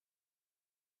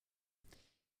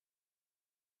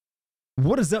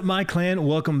What is up, my clan?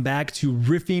 Welcome back to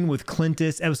Riffing with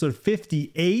Clintus, episode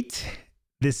 58.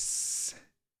 This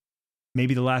may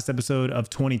be the last episode of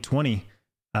 2020.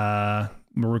 We're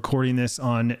recording this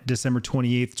on December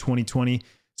 28th, 2020.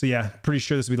 So yeah, pretty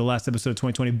sure this will be the last episode of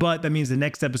 2020, but that means the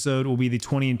next episode will be the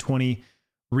 2020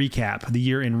 recap, the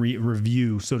year in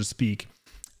review, so to speak.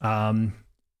 I've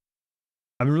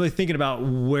been really thinking about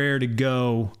where to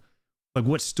go, like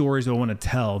what stories do I want to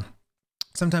tell.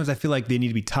 Sometimes I feel like they need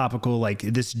to be topical, like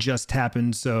this just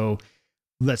happened, so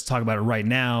let's talk about it right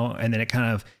now. And then it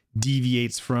kind of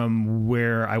deviates from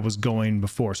where I was going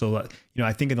before. So,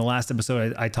 I think in the last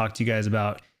episode, I talked to you guys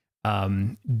about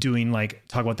doing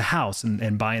talk about the house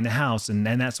and buying the house and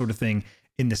that sort of thing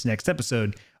in this next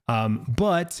episode.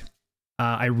 But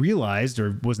I realized,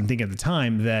 or wasn't thinking at the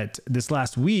time, that this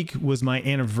last week was my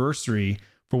anniversary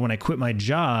for when I quit my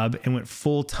job and went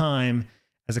full time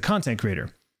as a content creator.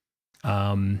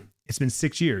 It's been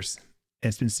 6 years.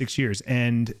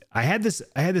 And I had this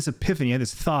epiphany, I had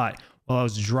this thought while I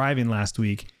was driving last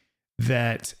week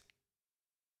that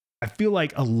I feel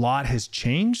like a lot has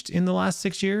changed in the last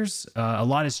 6 years. A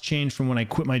lot has changed from when I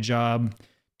quit my job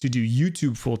to do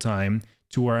YouTube full time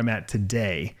to where I'm at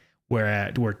today,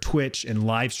 where Twitch and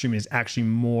live streaming is actually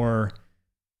more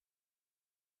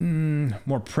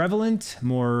prevalent,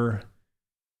 more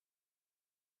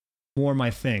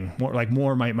my thing,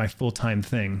 more my full-time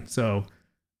thing. So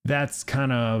that's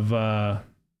kind of what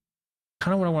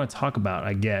I want to talk about,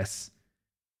 I guess.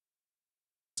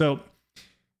 So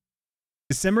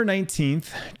December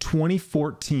 19th,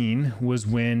 2014 was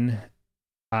when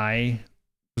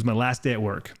was my last day at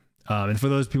work. And for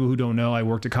those people who don't know, I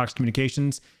worked at Cox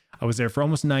Communications. I was there for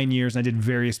almost 9 years, and I did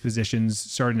various positions,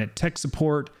 starting at tech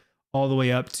support all the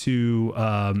way up to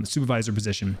supervisor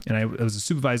position. And I was a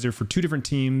supervisor for 2 different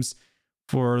teams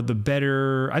for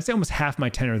I'd say almost half my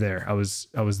tenure there. I was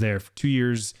there for 2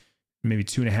 years, maybe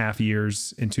 2.5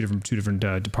 years in two different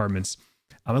departments.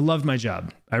 I loved my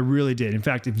job. I really did. In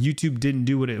fact, if YouTube didn't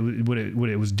do what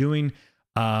it was doing,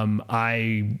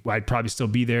 I'd probably still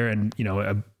be there. And,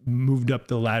 I moved up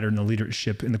the ladder in the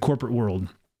leadership in the corporate world.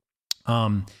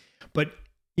 But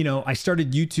I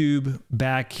started YouTube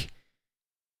back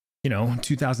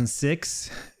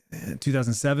 2006,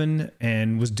 2007,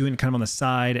 and was doing it kind of on the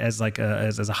side as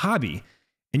as a hobby.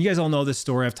 And you guys all know this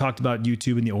story. I've talked about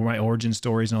YouTube and my origin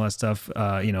stories and all that stuff.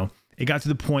 It got to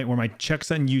the point where my checks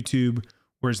on YouTube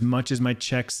were as much as my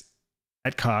checks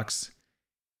at Cox.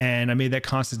 And I made that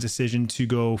conscious decision to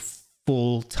go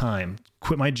full time,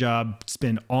 quit my job,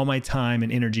 spend all my time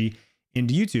and energy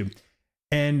into YouTube.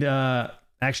 And I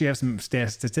actually have some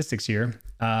statistics here.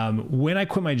 When I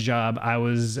quit my job, I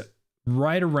was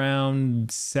right around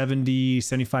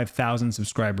 75,000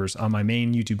 subscribers on my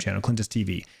main YouTube channel, Clintus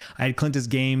TV. I had Clintus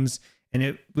Games, and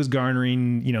it was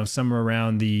garnering, somewhere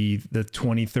around the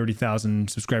 30,000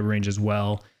 subscriber range as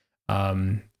well.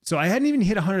 So I hadn't even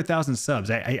hit 100,000 subs.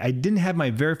 I didn't have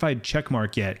my verified check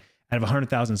mark yet out of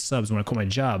 100,000 subs when I quit my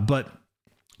job, but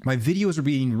my videos were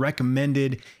being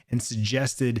recommended and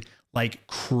suggested like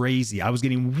crazy. I was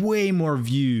getting way more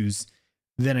views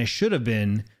than I should have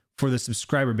been for the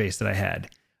subscriber base that I had.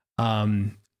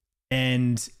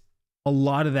 And a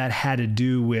lot of that had to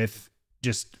do with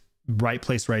just right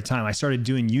place, right time. I started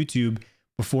doing YouTube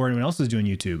before anyone else was doing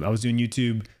YouTube. I was doing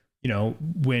YouTube,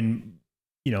 when,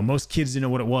 most kids didn't know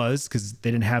what it was because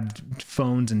they didn't have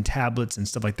phones and tablets and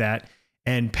stuff like that.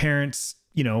 And parents,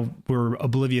 were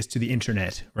oblivious to the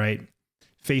internet, right?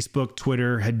 Facebook,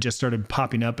 Twitter had just started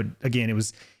popping up. But again, it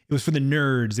was for the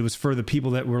nerds. It was for the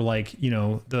people that were like,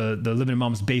 the living in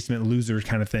mom's basement losers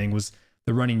kind of thing was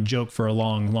the running joke for a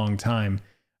long, long time.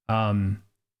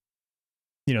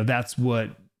 That's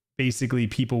what basically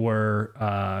people were,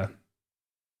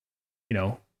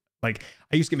 like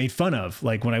I used to get made fun of,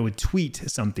 like when I would tweet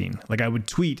something, like I would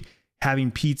tweet having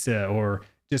pizza or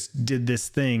just did this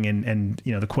thing. And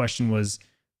the question was,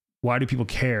 why do people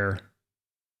care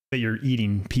that you're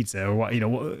eating pizza? Or why,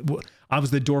 I was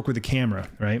the dork with the camera,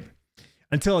 right?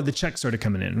 Until the checks started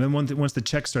coming in. And then once the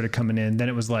checks started coming in, then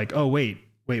it was like, oh, wait,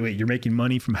 you're making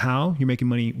money from how? You're making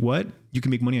money what? You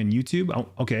can make money on YouTube? Oh,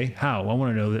 okay, how? I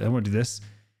want to know that. I want to do this.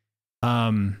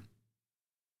 So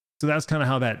that's kind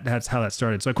of that's how that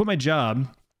started. So I quit my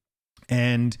job,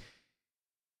 and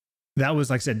that was,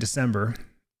 like I said, December.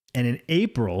 And in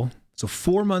April, so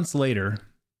 4 months later,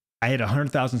 I had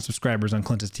 100,000 subscribers on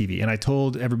Clintus TV. And I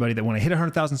told everybody that when I hit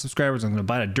 100,000 subscribers, I'm going to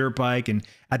buy a dirt bike. And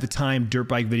at the time, dirt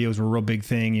bike videos were a real big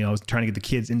thing. I was trying to get the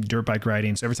kids into dirt bike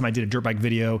riding. So every time I did a dirt bike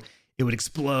video, it would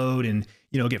explode and,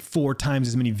 get 4 times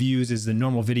as many views as the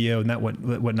normal video and that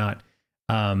whatnot.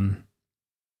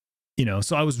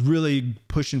 so I was really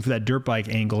pushing for that dirt bike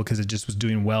angle because it just was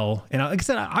doing well. And like I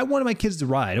said, I wanted my kids to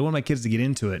ride. I wanted my kids to get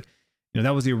into it.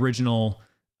 That was the original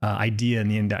idea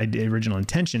and the original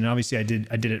intention. And obviously I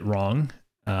did it wrong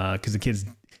because the kids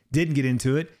didn't get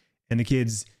into it and the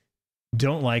kids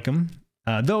don't like them.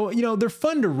 Though, they're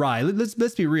fun to ride.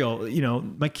 Let's be real.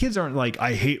 My kids aren't like,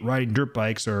 I hate riding dirt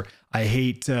bikes or I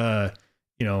hate,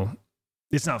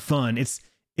 it's not fun. It's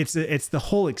the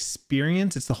whole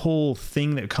experience. It's the whole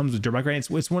thing that comes with dirt bike riding.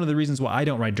 It's one of the reasons why I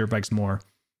don't ride dirt bikes more,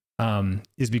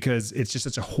 is because it's just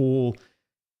such a whole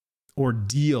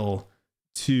ordeal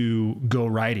to go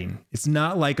riding. It's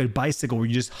not like a bicycle where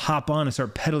you just hop on and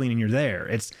start pedaling and you're there.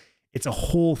 It's a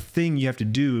whole thing you have to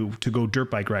do to go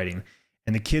dirt bike riding.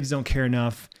 And the kids don't care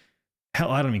enough. Hell,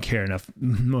 I don't even care enough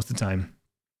most of the time.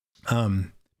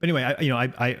 But anyway,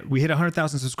 we hit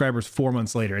 100,000 subscribers 4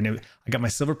 months later, and I got my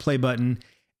silver play button,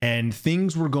 and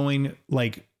things were going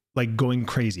like going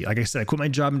crazy. Like I said, I quit my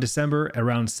job in December,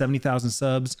 around 70,000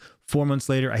 subs. 4 months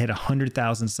later, I hit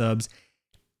 100,000 subs.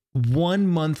 1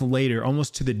 month later,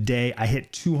 almost to the day, I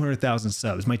hit 200,000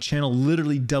 subs. My channel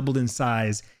literally doubled in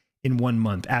size in 1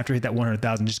 month after I hit that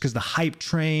 100,000, just because the hype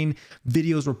train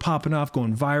videos were popping off,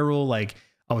 going viral. Like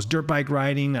I was dirt bike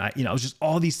riding, I was just,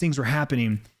 all these things were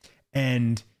happening,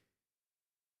 and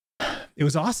it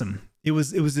was awesome. It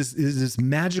was this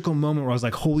magical moment where I was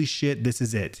like, holy shit, this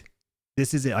is it.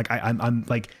 This is it.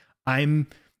 Like I'm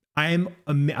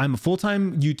a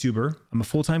full-time YouTuber. I'm a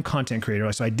full-time content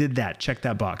creator. So I did that, check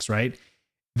that box, right?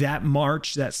 That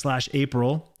March,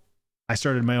 /April, I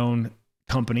started my own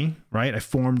company, right? I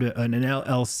formed an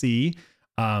LLC,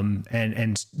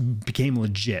 and became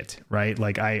legit, right?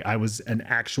 Like I was an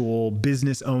actual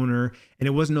business owner, and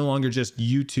it was no longer just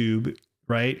YouTube,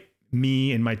 right?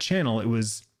 Me and my channel, it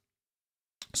was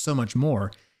so much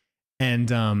more.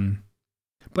 And,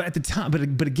 but at the time,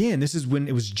 but again, this is when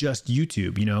it was just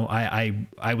YouTube.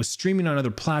 I was streaming on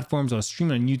other platforms. I was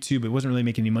streaming on YouTube. It wasn't really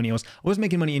making any money. I wasn't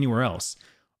making money anywhere else.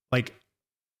 Like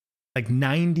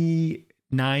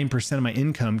 99% of my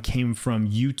income came from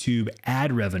YouTube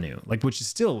ad revenue, which is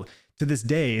still to this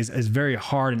day is very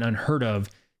hard and unheard of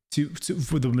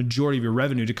for the majority of your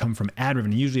revenue to come from ad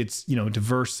revenue. Usually it's,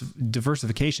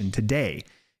 diversification today.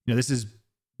 This is,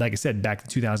 like I said, back to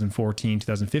 2014,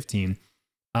 2015.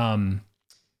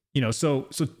 So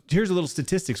here's a little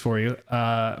statistics for you.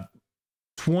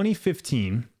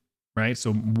 2015, right?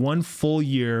 So 1 full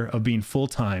year of being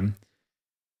full-time.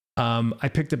 I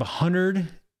picked up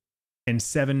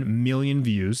 107 million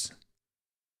views,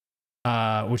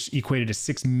 which equated to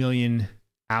 6 million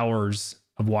hours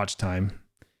of watch time,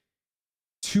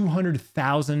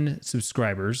 200,000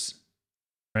 subscribers,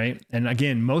 right? And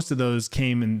again, most of those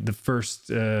came in the first,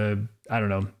 that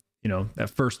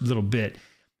first little bit,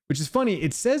 which is funny.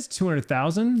 It says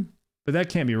 200,000, but that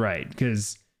can't be right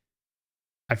because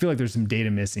I feel like there's some data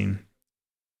missing,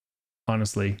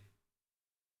 honestly.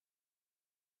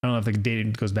 I don't know if the data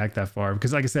goes back that far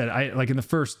because, like I said, in the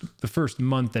first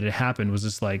month that it happened was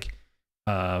just like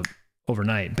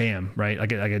overnight, bam, right?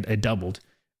 Like it doubled,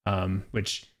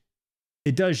 which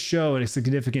it does show a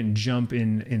significant jump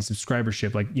in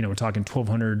subscribership. Like, we're talking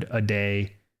 1,200 a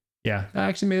day. Yeah,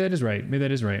 actually, maybe that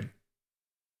is right.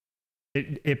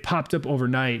 It popped up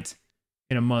overnight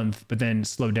in a month, but then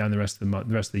slowed down the rest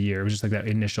of the year. It was just like that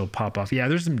initial pop off. Yeah,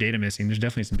 there's some data missing. There's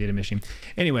definitely some data missing.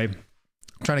 Anyway, I'm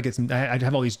trying to get I'd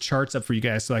have all these charts up for you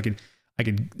guys so I could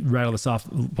rattle this off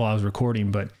while I was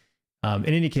recording. But in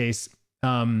any case,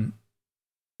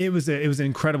 it was an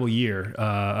incredible year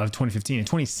of 2015. And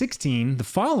 2016, the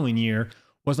following year,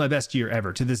 was my best year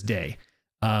ever to this day.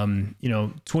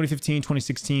 2015,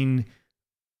 2016,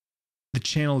 the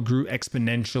channel grew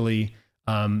exponentially.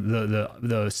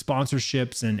 The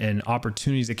sponsorships and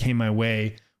opportunities that came my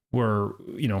way were,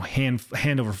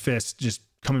 hand over fist, just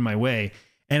coming my way.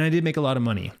 And I did make a lot of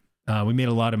money. We made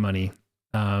a lot of money.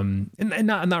 And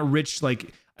not rich.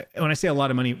 Like when I say a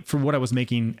lot of money for what I was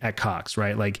making at Cox,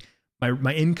 right? Like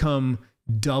my income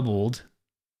doubled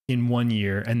in 1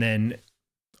 year and then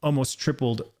almost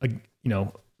tripled,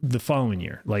 the following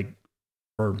year,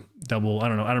 or double. I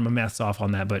don't know. My math's off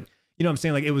on that, but you know what I'm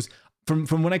saying? Like it was from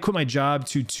when I quit my job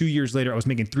to 2 years later, I was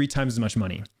making 3 times as much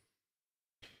money.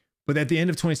 But at the end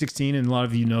of 2016, and a lot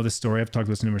of you know this story, I've talked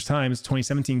about this numerous times,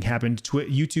 2017 happened.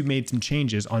 YouTube made some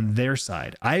changes on their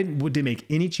side. I didn't make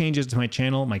any changes to my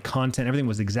channel, my content, everything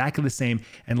was exactly the same.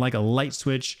 And like a light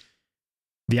switch,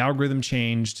 the algorithm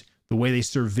changed, the way they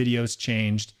serve videos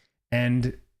changed.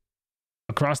 And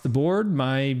across the board,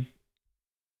 my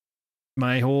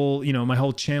whole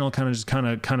channel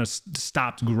kind of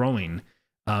stopped growing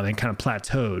and kind of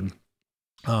plateaued.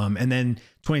 And then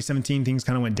 2017, things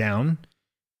kind of went down.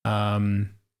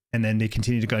 And then they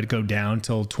continued to go down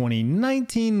till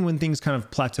 2019 when things kind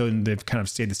of plateaued, and they've kind of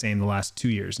stayed the same the last 2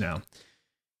 years now.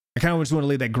 I kind of just want to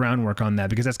lay that groundwork on that,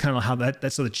 because that's kind of how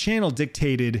that's so the channel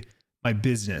dictated my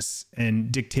business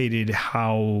and dictated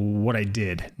what I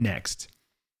did next.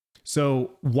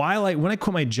 So when I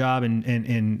quit my job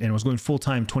and was going full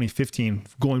time 2015,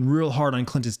 going real hard on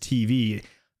Clintus TV,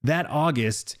 that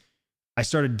August I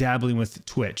started dabbling with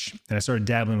Twitch, and I started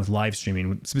dabbling with live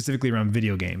streaming, specifically around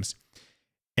video games.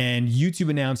 And YouTube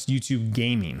announced YouTube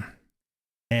Gaming,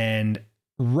 and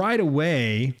right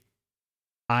away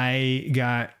I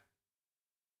got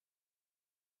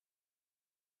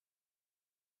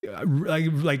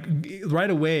right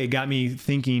away it got me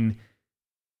thinking,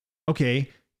 okay,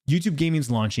 YouTube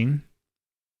Gaming's launching.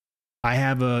 I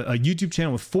have a YouTube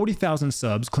channel with 40,000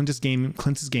 subs. Clintus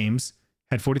Games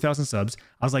had 40,000 subs.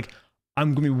 I was like,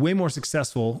 I'm going to be way more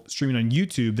successful streaming on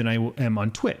YouTube than I am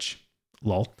on Twitch.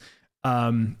 Lol.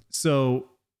 So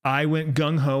I went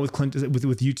gung-ho with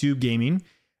YouTube Gaming,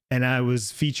 and I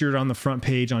was featured on the front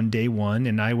page on day one,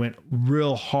 and I went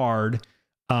real hard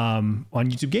on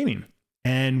YouTube Gaming.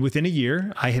 And within a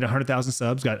year, I hit 100,000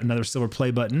 subs, got another silver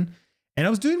play button, and I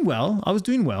was doing well.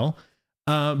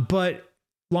 But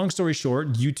long story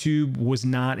short, YouTube was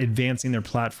not advancing their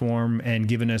platform and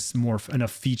giving us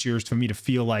enough features for me to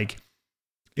feel like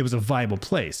it was a viable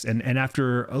place. And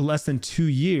after less than 2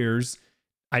 years,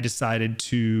 I decided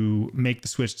to make the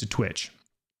switch to Twitch.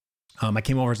 I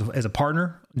came over as a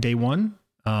partner day one,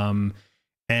 and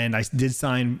I did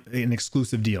sign an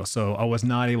exclusive deal. So I was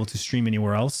not able to stream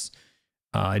anywhere else.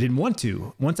 I didn't want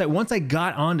to. Once I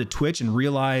got onto Twitch and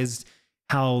realized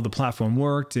how the platform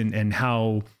worked and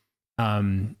how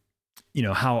how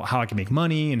I can make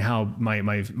money and how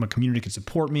my community could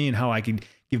support me and how I could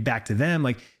give back to them,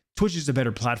 like Twitch is a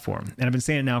better platform. And I've been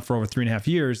saying it now for over 3.5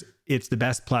 years. It's the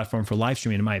best platform for live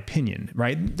streaming, in my opinion,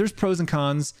 right? There's pros and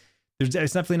cons. It's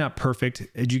definitely not perfect.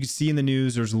 As you can see in the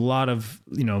news, there's a lot of,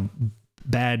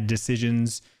 bad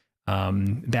decisions,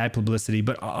 bad publicity.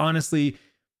 But honestly,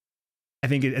 I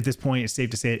think at this point, it's safe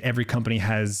to say that every company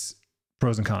has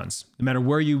pros and cons. No matter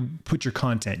where you put your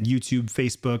content, YouTube,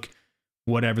 Facebook,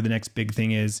 whatever the next big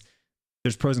thing is,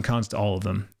 there's pros and cons to all of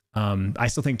them. I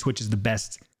still think Twitch is the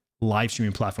best live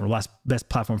streaming platform, or best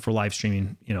platform for live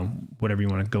streaming, whatever you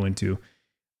want to go into.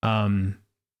 So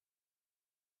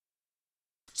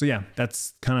yeah,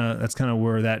 that's kind of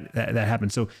where that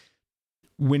happened. So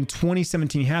when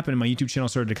 2017 happened and my YouTube channel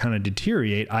started to kind of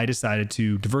deteriorate, I decided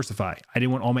to diversify. I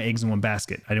didn't want all my eggs in one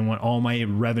basket. I didn't want all my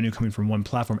revenue coming from one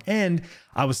platform. And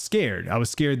I was scared. I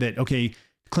was scared that, okay,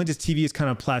 Clintus TV is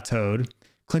kind of plateaued.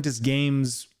 Clintus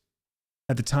Games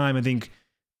at the time, I think,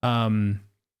 I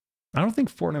don't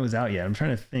think Fortnite was out yet. I'm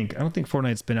trying to think. I don't think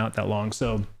Fortnite's been out that long.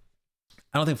 So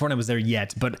I don't think Fortnite was there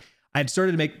yet, but I had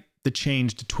started to make the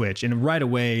change to Twitch. And right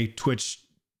away, Twitch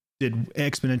did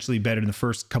exponentially better in the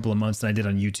first couple of months than I did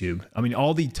on YouTube. I mean,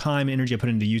 all the time and energy I put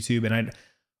into YouTube, and I'd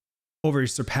over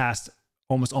surpassed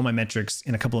almost all my metrics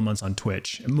in a couple of months on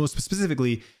Twitch. And most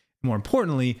specifically, more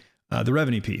importantly, the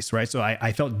revenue piece, right? So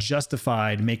I felt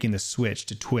justified making the switch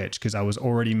to Twitch because I was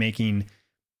already making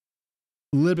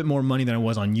a little bit more money than I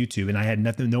was on YouTube, and I had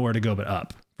nowhere to go but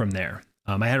up from there.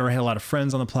 I had already had a lot of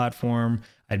friends on the platform.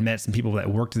 I'd met some people that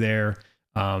worked there.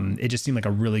 It just seemed like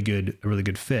a really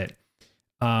good fit.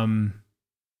 And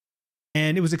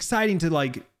it was exciting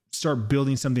to start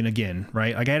building something again,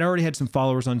 right? Like I had already had some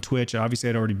followers on Twitch. Obviously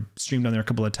I'd already streamed on there a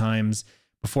couple of times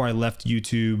before I left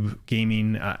YouTube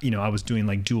Gaming. I was doing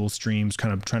dual streams,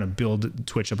 kind of trying to build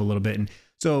Twitch up a little bit. And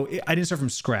so I didn't start from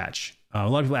scratch. A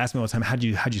lot of people ask me all the time, how'd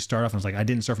you start off? And I was like, I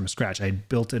didn't start from scratch. I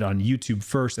built it on YouTube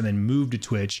first and then moved to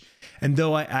Twitch. And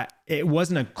though it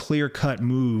wasn't a clear cut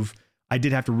move, I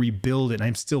did have to rebuild it. And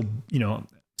I'm still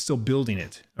building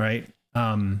it. Right.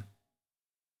 That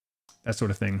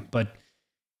sort of thing. But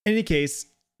in any case,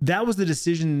 that was the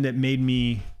decision that made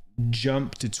me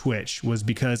jump to Twitch, was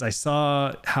because I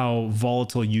saw how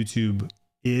volatile YouTube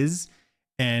is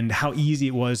and how easy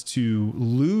it was to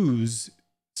lose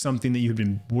something that you've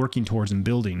been working towards and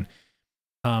building.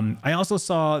 I also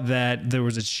saw that there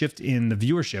was a shift in the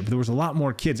viewership. There was a lot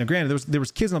more kids. Now, granted, there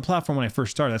was kids on the platform when I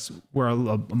first started. That's where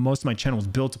most of my channel was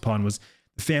built upon, was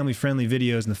the family-friendly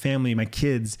videos and the family, my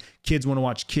kids. Kids want to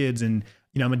watch kids, and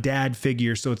I'm a dad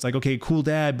figure, so it's like, okay, cool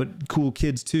dad, but cool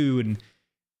kids too.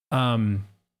 And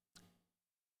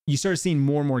you start seeing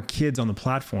more and more kids on the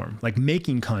platform, like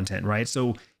making content, right?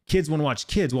 So kids want to watch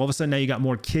kids. Well, all of a sudden now you got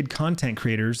more kid content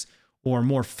creators or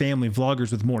more family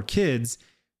vloggers with more kids.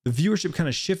 The viewership kind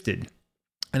of shifted.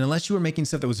 And unless you were making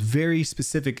stuff that was very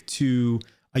specific to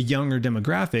a younger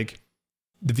demographic,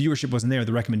 the viewership wasn't there.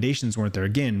 The recommendations weren't there.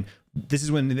 Again, this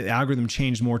is when the algorithm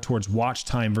changed more towards watch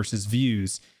time versus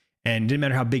views. And it didn't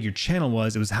matter how big your channel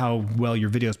was, it was how well your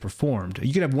videos performed.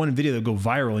 You could have one video that go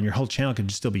viral and your whole channel could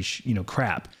just still be,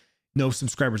 crap. No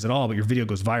subscribers at all, but your video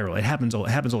goes viral. It happens all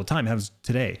the time. It happens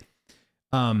today.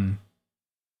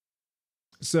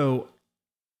 So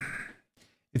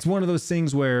it's one of those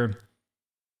things where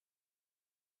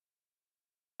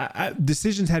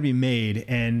decisions had to be made,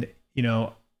 and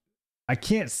I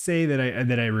can't say that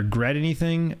I regret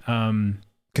anything,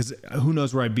 because who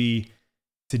knows where I'd be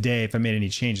today if I made any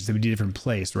changes. It would be a different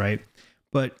place, right?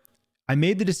 But I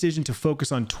made the decision to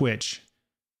focus on Twitch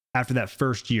after that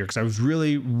first year because I was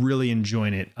really, really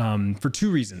enjoying it, for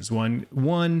two reasons.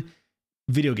 One,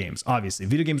 video games. Obviously,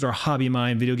 video games are a hobby of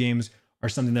mine. Video games are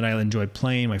something that I enjoy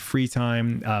playing in my free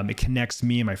time. It connects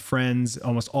me and my friends.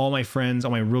 Almost all my friends,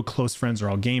 all my real close friends, are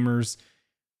all gamers.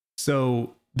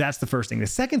 So that's the first thing. The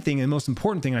second thing, and the most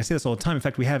important thing, and I say this all the time, in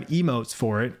fact, we have emotes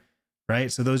for it,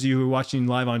 right? So those of you who are watching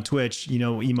live on Twitch, you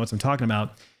know what emotes I'm talking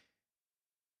about.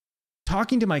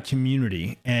 Talking to my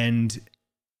community and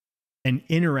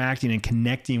interacting and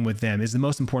connecting with them is the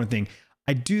most important thing.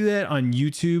 I do that on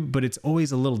YouTube, but it's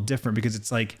always a little different because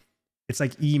it's like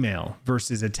email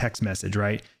versus a text message,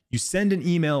 right? You send an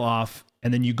email off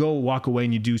and then you go walk away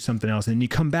and you do something else. And then you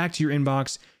come back to your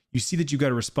inbox, you see that you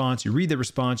got a response, you read the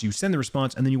response, you send the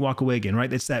response, and then you walk away again,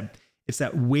 right? It's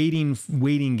that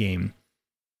waiting game.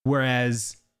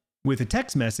 Whereas with a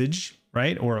text message,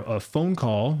 right, or a phone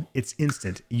call, it's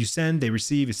instant. You send, they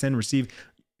receive, you send, receive.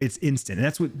 It's instant.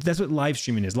 And that's what live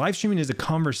streaming is. Live streaming is a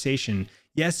conversation.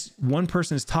 Yes, one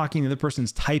person is talking, the other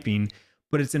person's typing,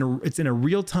 but it's in a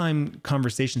real-time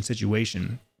conversation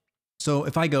situation. So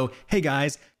if I go, "Hey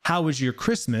guys, how was your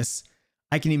Christmas?"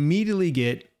 I can immediately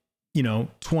get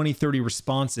 20, 30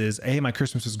 responses. "Hey, my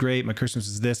Christmas was great. My Christmas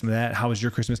was this and that. How was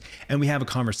your Christmas?" And we have a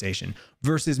conversation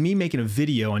versus me making a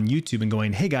video on YouTube and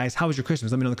going, "Hey guys, how was your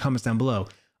Christmas? Let me know in the comments down below."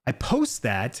 I post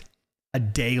that a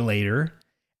day later,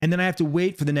 and then I have to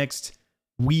wait for the next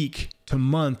week to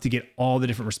month to get all the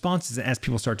different responses as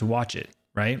people start to watch it,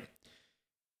 right?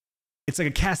 It's like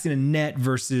a casting a net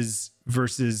versus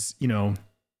I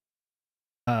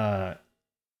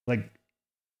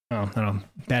don't know,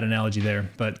 bad analogy there,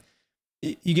 but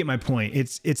you get my point.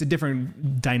 It's a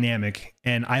different dynamic,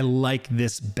 and I like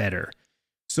this better.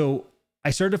 So I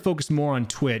started to focus more on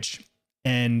Twitch,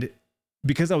 and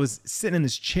because I was sitting in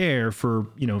this chair for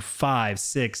 5,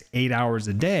 6, 8 hours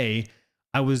a day,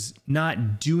 I was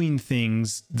not doing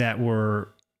things that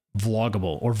were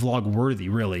vloggable or vlog worthy,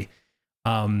 really.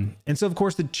 And so of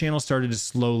course the channel started to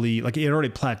slowly, it had already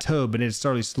plateaued, but it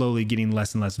started slowly getting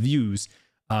less and less views.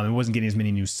 It wasn't getting as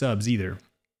many new subs either.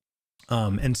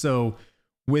 And so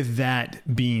with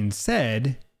that being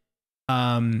said,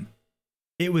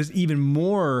 it was even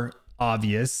more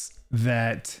obvious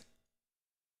that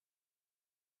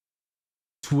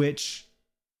Twitch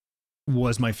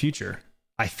was my future.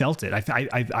 I felt it.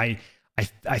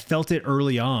 I felt it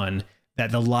early on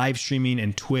that the live streaming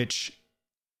and Twitch,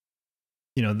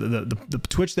 the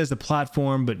Twitch as the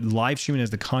platform, but live streaming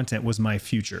as the content was my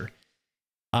future.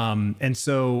 And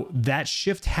so that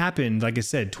shift happened, like I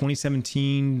said,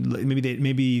 2017,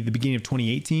 maybe the beginning of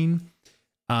 2018.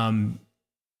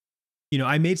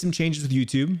 I made some changes with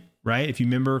YouTube, right? If you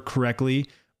remember correctly,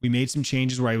 we made some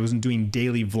changes where I wasn't doing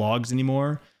daily vlogs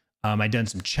anymore. I'd done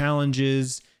some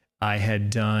challenges. I had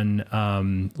done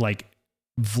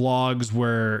vlogs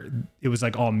where it was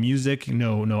like all music,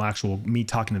 no actual me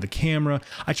talking to the camera.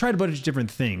 I tried a bunch of different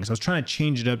things. I was trying to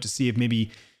change it up to see if maybe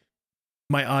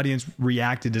my audience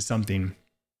reacted to something,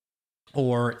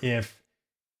 or if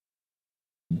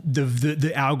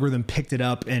the algorithm picked it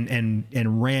up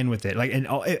and ran with it.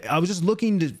 I was just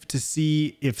looking to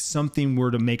see if something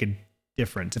were to make a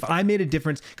difference. If I made a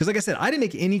difference, because like I said, I didn't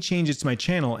make any changes to my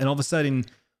channel, and all of a sudden,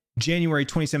 January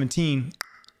 2017,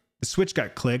 the switch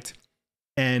got clicked,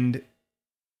 and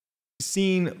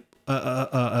seeing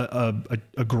a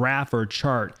graph or a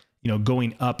chart,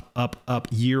 going up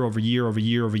year over year over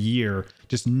year over year,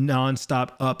 just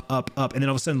nonstop up, and then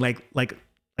all of a sudden, like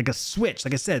a switch,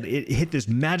 like I said, it hit this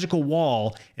magical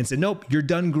wall and said, "Nope, you're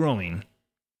done growing,"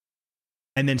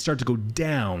 and then start to go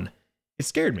down. It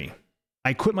scared me.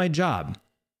 I quit my job,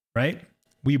 right?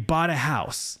 We bought a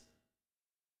house,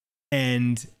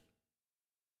 and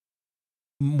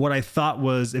what I thought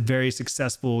was a very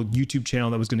successful YouTube channel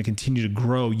that was going to continue to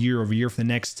grow year over year for the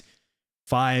next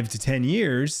 5 to 10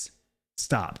 years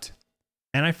stopped.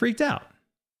 And I freaked out.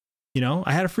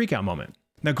 I had a freak out moment.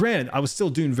 Now, granted, I was still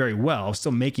doing very well. I was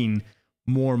still making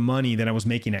more money than I was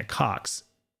making at Cox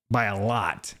by a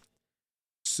lot.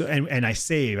 So, and I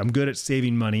save. I'm good at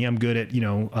saving money. I'm good at,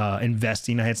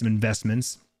 investing. I had some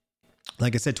investments.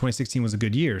 like I said, 2016 was a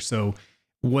good year. So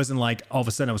it wasn't like all of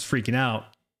a sudden I was freaking out.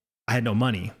 I had no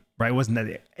money, right? It wasn't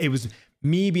that. It was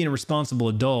me being a responsible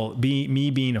adult,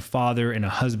 me being a father and a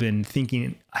husband,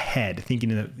 thinking ahead,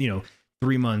 thinking in the,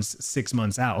 3 months, 6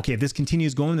 months out. Okay, if this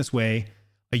continues going this way,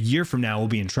 a year from now we'll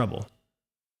be in trouble.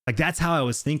 Like that's how I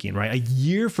was thinking, right? A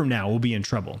year from now we'll be in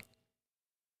trouble.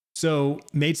 So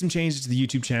made some changes to the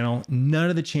YouTube channel. None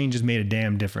of the changes made a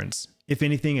damn difference. If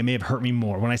anything, it may have hurt me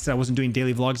more. When I said I wasn't doing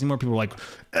daily vlogs anymore, people were like,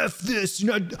 F this,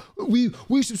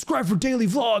 we subscribe for daily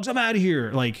vlogs. I'm out of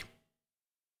here. Like,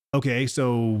 okay,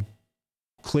 so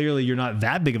clearly you're not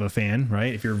that big of a fan,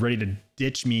 right? If you're ready to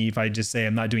ditch me, if I just say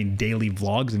I'm not doing daily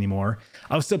vlogs anymore.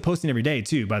 I was still posting every day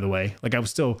too, by the way. Like I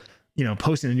was still,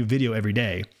 posting a new video every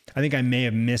day. I think I may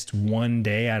have missed one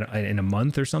day in a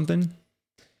month or something.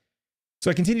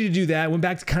 So I continued to do that. Went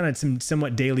back to kind of some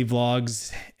somewhat daily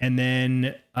vlogs. And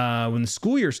then when the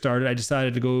school year started, I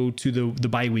decided to go to the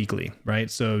bi-weekly,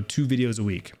 right? So 2 videos a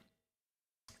week.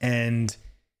 And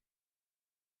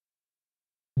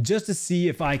just to see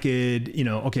if I could,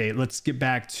 okay, let's get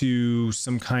back to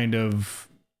some kind of,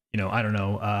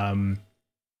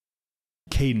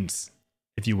 cadence,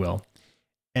 if you will.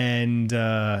 And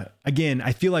again,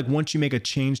 I feel like once you make a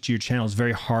change to your channel, it's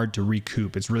very hard to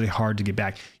recoup. It's really hard to get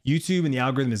back. YouTube and the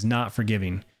algorithm is not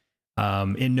forgiving.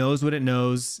 It knows what it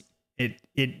knows.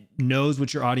 It knows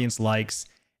what your audience likes.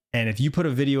 And if you put a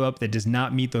video up that does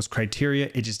not meet those criteria,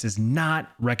 it just does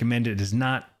not recommend it. It does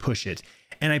not push it.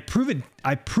 And I prove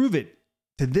it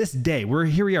to this day.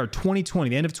 Here we are, 2020,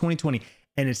 the end of 2020,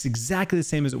 and it's exactly the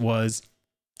same as it was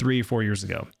 3 or 4 years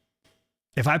ago.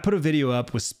 If I put a video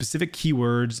up with specific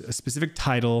keywords, a specific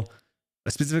title,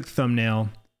 a specific thumbnail,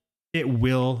 it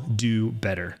will do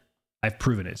better. I've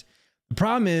proven it. The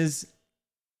problem is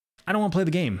I don't want to play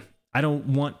the game. I don't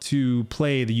want to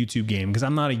play the YouTube game because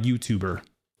I'm not a YouTuber,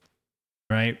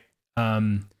 right?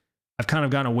 I've kind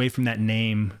of gotten away from that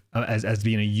name as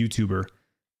being a YouTuber.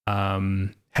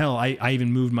 Hell, I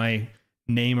even moved my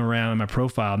name around in my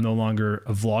profile. I'm no longer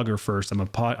a vlogger first.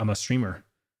 I'm a streamer.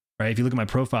 Right? If you look at my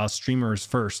profile, streamers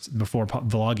first before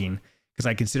vlogging, because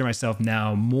I consider myself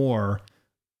now more.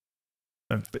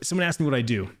 Someone asked me what I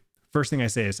do. First thing I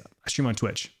say is I stream on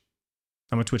Twitch.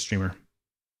 I'm a Twitch streamer.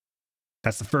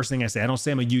 That's the first thing I say. I don't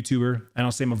say I'm a YouTuber. I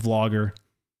don't say I'm a vlogger.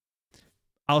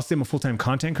 I'll say I'm a full-time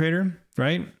content creator,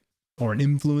 right? Or an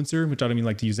influencer, which I don't even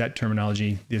like to use that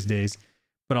terminology these days.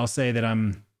 But I'll say that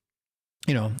I'm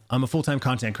a full-time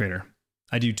content creator.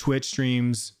 I do Twitch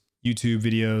streams, YouTube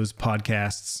videos,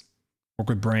 podcasts, work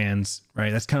with brands,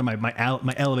 right? That's kind of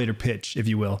my elevator pitch, if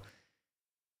you will,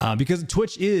 because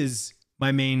Twitch is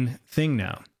my main thing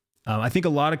now. I think a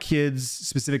lot of kids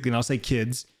specifically, and I'll say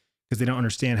kids because they don't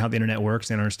understand how the internet works.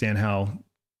 They don't understand how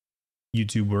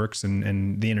YouTube works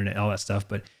and the internet, all that stuff.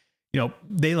 But,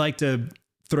 they like to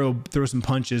throw some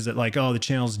punches at like, oh, the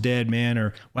channel's dead, man.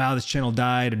 Or, wow, this channel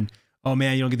died. And, oh,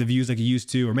 man, you don't get the views like you used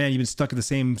to. Or, man, you've been stuck at the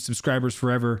same subscribers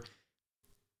forever.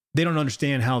 They don't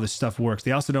understand how this stuff works.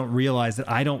 They also don't realize that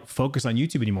I don't focus on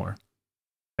YouTube anymore.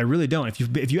 I really don't.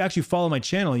 If you actually follow my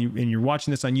channel and you're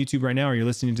watching this on YouTube right now, or you're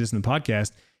listening to this in the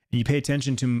podcast and you pay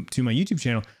attention to my YouTube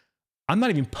channel, I'm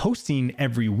not even posting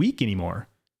every week anymore.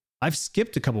 I've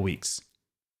skipped a couple weeks,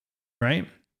 right?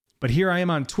 But here I am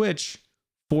on Twitch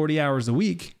 40 hours a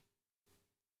week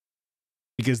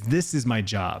because this is my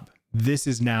job. This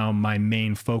is now my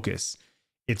main focus.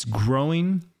 It's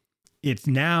growing. It's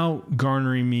now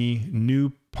garnering me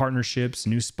new partnerships,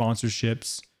 new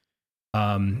sponsorships.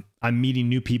 I'm meeting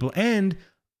new people. And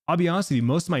I'll be honest with you,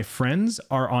 most of my friends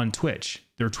are on Twitch.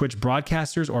 They're Twitch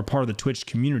broadcasters or part of the Twitch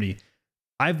community.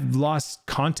 I've lost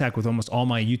contact with almost all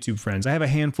my YouTube friends. I have a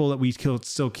handful that we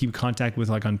still keep contact with,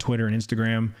 like on Twitter and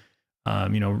Instagram,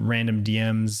 random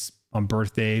DMs on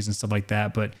birthdays and stuff like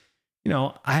that. But,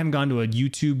 I haven't gone to a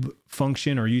YouTube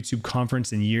function or YouTube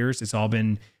conference in years. It's all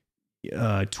been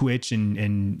Twitch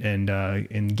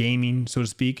and gaming, so to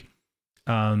speak,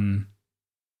 because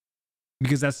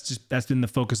that's been the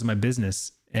focus of my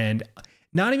business. And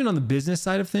not even on the business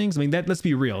side of things. I mean, let's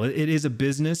be real. It is a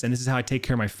business, and this is how I take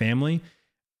care of my family.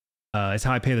 It's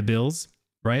how I pay the bills,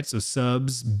 right? So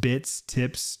subs, bits,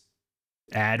 tips,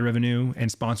 ad revenue, and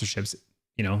sponsorships.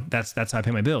 That's how I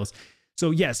pay my bills.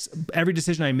 So yes, every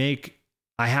decision I make,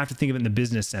 I have to think of it in the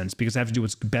business sense because I have to do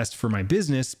what's best for my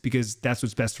business because that's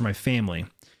what's best for my family.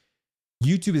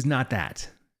 YouTube is not that.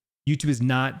 YouTube is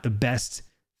not the best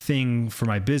thing for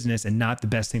my business and not the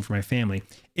best thing for my family.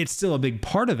 It's still a big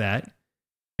part of that.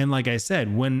 And like I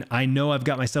said, when I know I've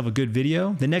got myself a good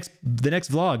video, the next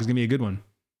vlog is going to be a good one.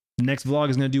 The next vlog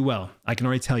is going to do well. I can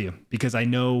already tell you because I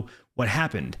know what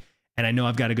happened and I know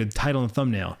I've got a good title and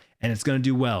thumbnail and it's going to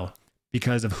do well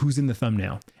because of who's in the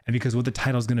thumbnail and because what the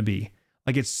title is going to be.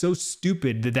 Like, it's so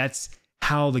stupid that that's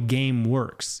how the game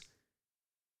works.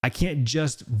 I can't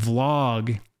just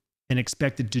vlog and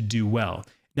expect it to do well.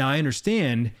 Now, I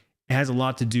understand it has a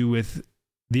lot to do with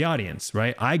the audience,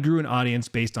 right? I grew an audience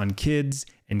based on kids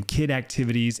and kid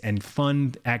activities and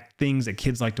fun things that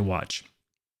kids like to watch.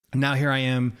 Now here I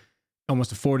am,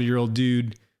 almost a 40-year-old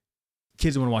dude.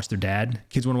 Kids want to watch their dad.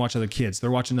 Kids want to watch other kids.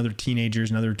 They're watching other teenagers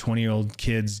and other 20-year-old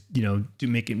kids,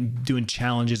 doing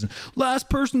challenges. And last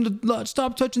person to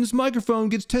stop touching this microphone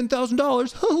gets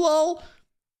 $10,000. Hello.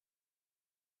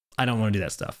 I don't want to do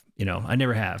that stuff. I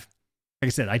never have. Like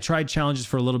I said, I tried challenges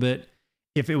for a little bit.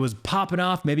 If it was popping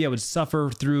off, maybe I would suffer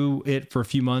through it for a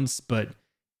few months, but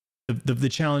the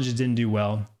challenges didn't do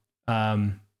well.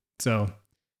 So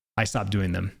I stopped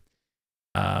doing them.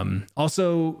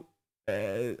 Also,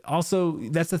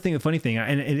 that's the thing, the funny thing,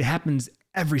 and it happens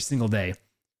every single day.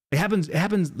 It happens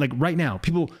like right now.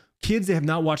 Kids that have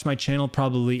not watched my channel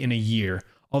probably in a year,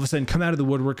 all of a sudden come out of the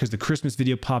woodwork because the Christmas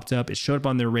video popped up. It showed up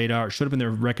on their radar. It showed up in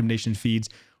their recommendation feeds.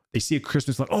 They see a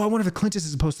Christmas vlog. Oh, I wonder if Clintus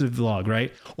has posted a vlog,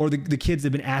 right? Or the kids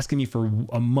have been asking me for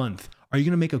a month. Are you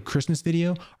going to make a Christmas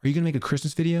video? Are you going to make a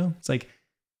Christmas video? It's like,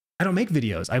 I don't make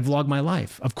videos. I vlog my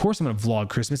life. Of course I'm going to vlog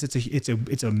Christmas.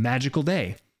 It's a magical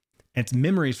day. And it's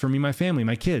memories for me, my family,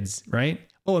 my kids, right?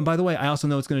 Oh, and by the way, I also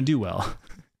know it's going to do well.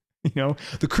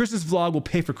 The Christmas vlog will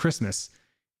pay for Christmas,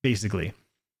 basically.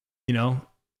 In all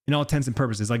intents and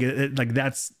purposes. Like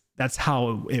that's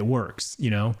how it works,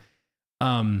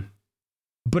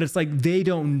 But it's like they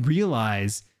don't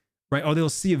realize, right? Or they'll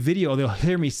see a video, or they'll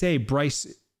hear me say Bryce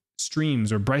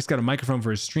streams, or Bryce got a microphone for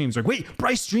his streams. Like, wait,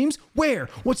 Bryce streams? Where?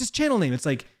 What's his channel name? It's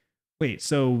like, wait,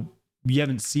 so you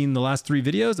haven't seen the last 3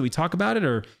 videos that we talk about it,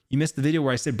 or you missed the video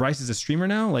where I said Bryce is a streamer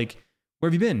now? Like, where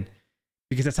have you been?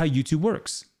 Because that's how YouTube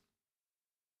works.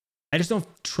 I just don't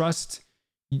trust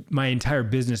my entire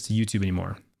business to YouTube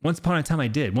anymore. Once upon a time I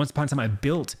did. Once upon a time I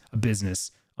built a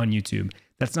business on YouTube.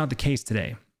 That's not the case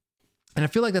today. And I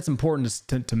feel like that's important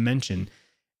to mention.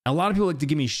 A lot of people like to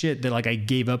give me shit that like I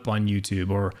gave up on YouTube,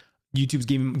 or YouTube's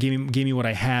gave me what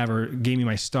I have, or gave me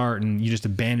my start, and you just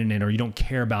abandon it, or you don't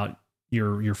care about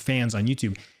your fans on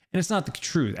YouTube. And it's not the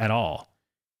truth at all.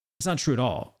 It's not true at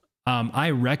all.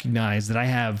 I recognize that I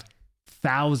have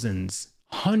thousands,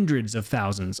 hundreds of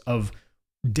thousands of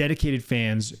dedicated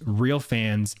fans, real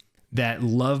fans that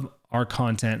love our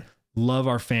content, love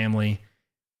our family.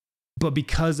 But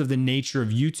because of the nature of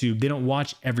YouTube, they don't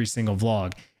watch every single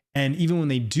vlog. And even when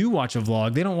they do watch a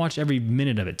vlog, they don't watch every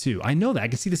minute of it too. I know that. I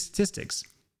can see the statistics,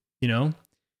 So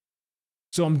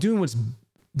I'm doing what's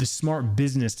the smart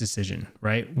business decision,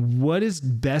 right? What is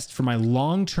best for my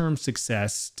long-term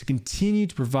success to continue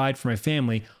to provide for my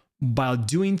family while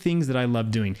doing things that I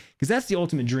love doing? Because that's the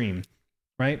ultimate dream,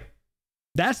 right?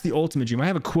 That's the ultimate dream. I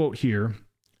have a quote here.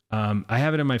 I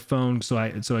have it on my phone so I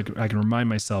can remind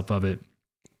myself of it.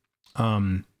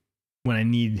 When I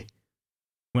need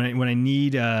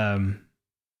a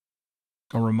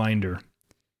reminder.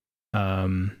 Let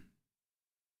me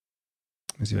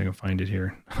see if I can find it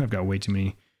here. I've got way too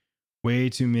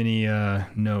many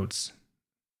notes.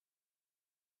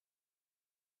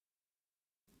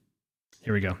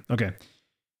 Here we go. Okay.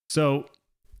 So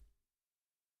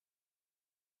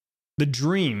my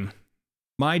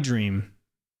dream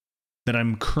that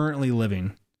I'm currently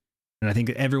living, and I think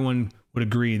that everyone would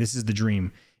agree this is the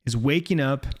dream, is waking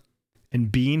up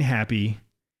and being happy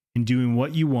and doing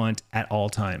what you want at all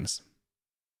times.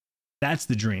 That's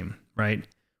the dream, right?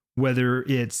 Whether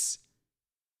it's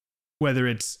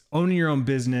owning your own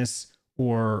business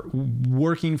or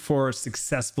working for a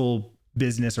successful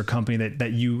business or company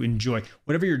that you enjoy,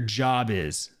 whatever your job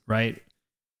is, right?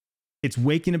 It's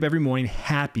waking up every morning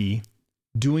happy,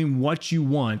 doing what you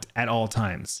want at all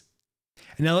times.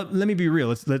 And now let me be real.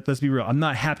 Let's be real. I'm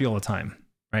not happy all the time,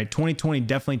 right? 2020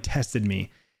 definitely tested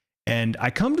me. And I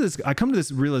come to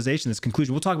this realization, this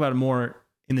conclusion. We'll talk about it more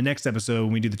in the next episode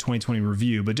when we do the 2020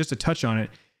 review, but just to touch on it,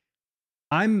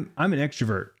 I'm an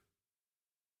extrovert.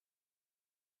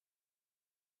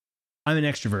 I'm an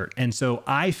extrovert. And so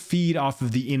I feed off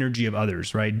of the energy of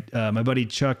others, right? My buddy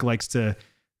Chuck likes to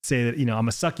say that, I'm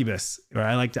a succubus, or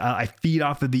I feed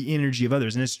off of the energy of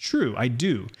others. And it's true. I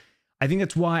do. I think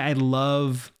that's why I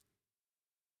love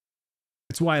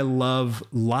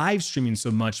live streaming so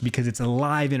much, because it's a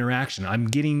live interaction. I'm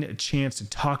getting a chance to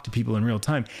talk to people in real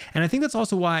time. And I think that's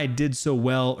also why I did so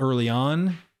well early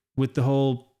on with the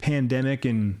whole pandemic.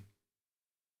 And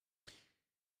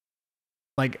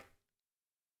I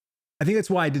think that's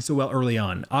why I did so well early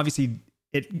on. Obviously,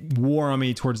 it wore on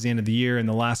me towards the end of the year, and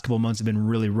the last couple of months have been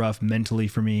really rough mentally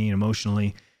for me and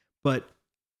emotionally. But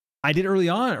I did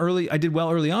I did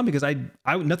well early on because I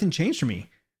nothing changed for me.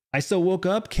 I still woke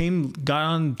up, got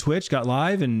on Twitch, got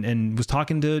live, and was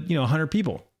talking to 100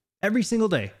 people every single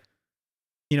day.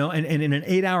 And in an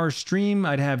 8-hour stream,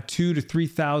 I'd have 2,000 to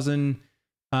 3,000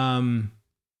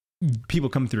 people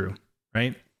come through.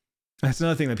 Right. That's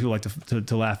another thing that people like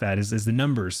to laugh at is the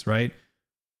numbers. Right.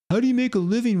 How do you make a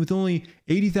living with only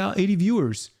 80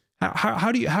 viewers?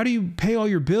 How do you pay all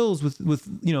your bills with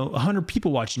 100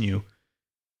 people watching you?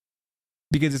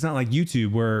 Because it's not like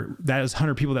YouTube where that is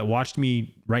 100 people that watched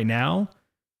me right now.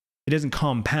 It doesn't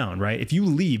compound, right? If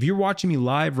you're watching me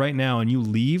live right now and you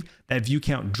leave, that view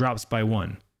count drops by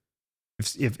 1.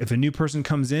 If a new person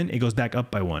comes in, it goes back up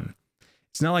by 1.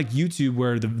 It's not like YouTube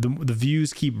where the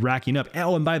views keep racking up.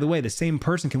 Oh, and by the way, the same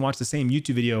person can watch the same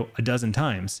YouTube video a dozen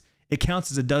times. It counts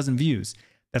as a dozen views.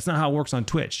 That's not how it works on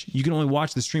Twitch. You can only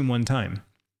watch the stream one time.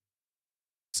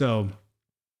 So,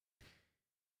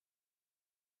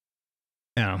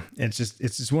 yeah, it's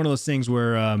just one of those things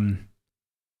where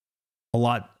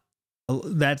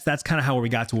that's kind of how we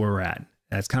got to where we're at.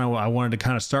 That's kind of what I wanted to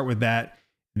kind of start with that at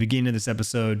the beginning of this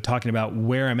episode, talking about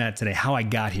where I'm at today, how I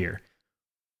got here,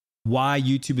 why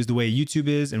YouTube is the way YouTube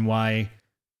is, and why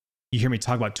you hear me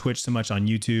talk about Twitch so much on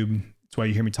YouTube. That's why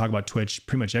you hear me talk about Twitch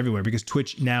pretty much everywhere, because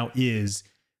Twitch now is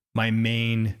my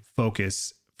main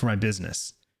focus for my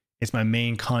business. It's my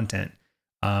main content.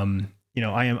 I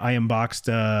unboxed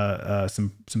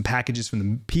some packages from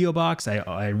the PO box.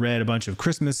 I read a bunch of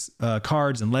Christmas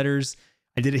cards and letters.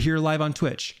 I did it here live on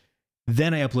Twitch.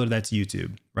 Then I uploaded that to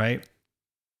YouTube, right?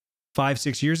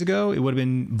 5-6 years ago, it would have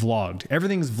been vlogged.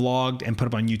 Everything's vlogged and put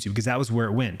up on YouTube because that was where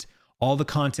it went. All the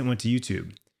content went to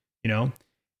YouTube,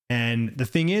 And the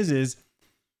thing is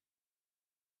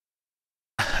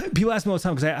people ask me all the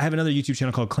time, because I have another YouTube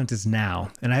channel called Clintus Now,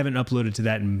 and I haven't uploaded to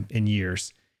that in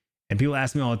years. And people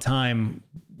ask me all the time,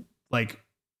 like,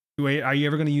 are you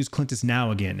ever going to use Clintus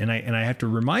Now again? And I have to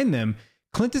remind them,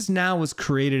 Clintus Now was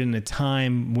created in a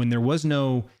time when there was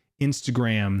no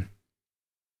Instagram.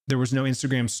 There was no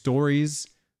Instagram stories.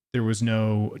 There was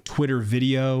no Twitter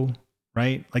video,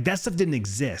 right? Like that stuff didn't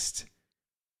exist.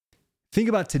 Think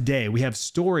about today. We have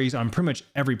stories on pretty much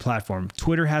every platform.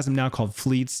 Twitter has them now called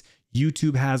Fleets.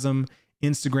 YouTube has them.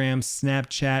 Instagram,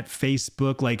 Snapchat,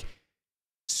 Facebook. Like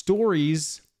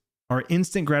stories are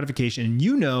instant gratification.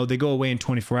 And they go away in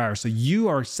 24 hours. So you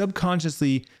are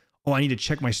subconsciously, I need to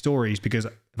check my stories because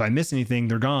if I miss anything,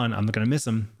 they're gone. I'm not going to miss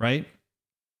them, right?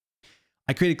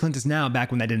 I created Clintus Now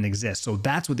back when that didn't exist. So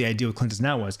that's what the idea with Clintus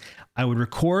Now was. I would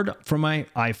record from my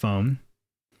iPhone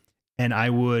and I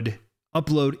would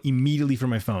upload immediately from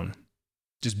my phone.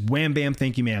 Just wham, bam,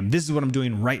 thank you, ma'am. This is what I'm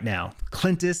doing right now.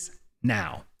 Clintus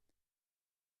Now.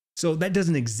 So that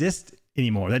doesn't exist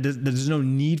anymore. There's no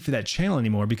need for that channel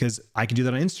anymore because I can do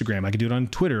that on Instagram. I can do it on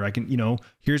Twitter. I can,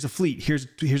 here's a fleet, here's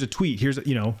a tweet, here's,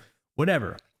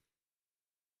 whatever.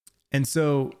 And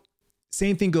so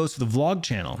same thing goes for the vlog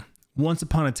channel. Once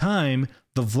upon a time,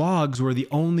 the vlogs were the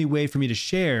only way for me to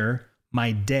share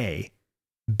my day,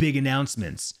 big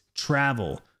announcements,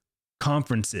 travel,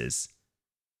 conferences.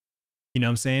 You know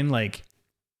what I'm saying? Like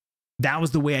that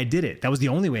was the way I did it. That was the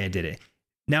only way I did it.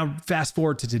 Now, fast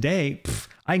forward to today,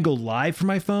 I can go live from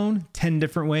my phone 10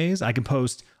 different ways. I can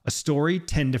post a story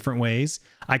 10 different ways.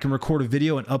 I can record a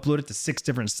video and upload it to 6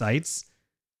 different sites.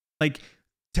 Like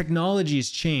technology has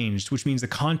changed, which means the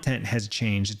content has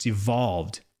changed. It's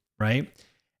evolved, right?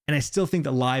 And I still think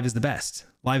that live is the best.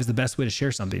 Live is the best way to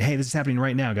share something. Hey, this is happening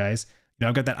right now, guys.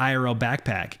 I've got that IRL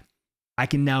backpack. I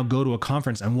can now go to a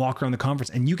conference and walk around the conference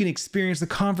and you can experience the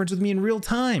conference with me in real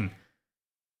time.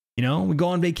 We go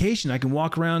on vacation. I can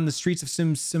walk around the streets of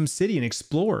some city and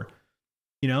explore,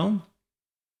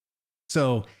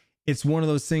 So it's one of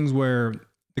those things where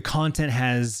the content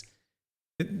has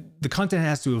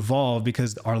to evolve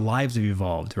because our lives have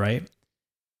evolved, right?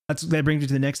 That brings me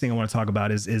to the next thing I want to talk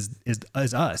about is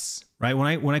us, right?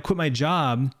 When I quit my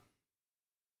job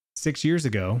 6 years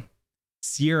ago,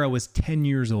 Sierra was 10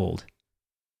 years old.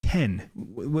 10.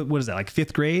 What is that? Like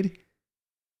 5th grade?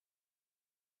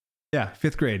 Yeah,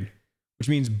 5th grade, which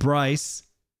means Bryce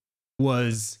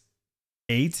was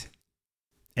 8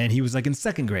 and he was like in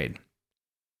 2nd grade.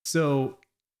 So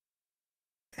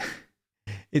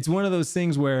it's one of those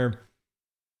things where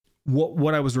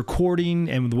what I was recording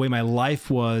and the way my life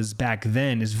was back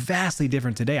then is vastly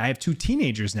different today. I have 2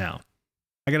 teenagers now.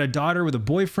 I got a daughter with a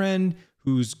boyfriend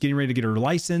who's getting ready to get her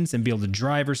license and be able to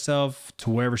drive herself to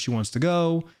wherever she wants to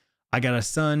go. I got a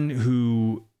son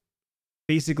who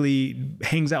basically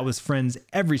hangs out with his friends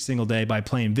every single day by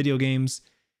playing video games.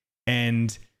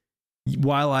 And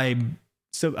while I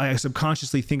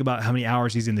subconsciously think about how many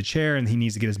hours he's in the chair and he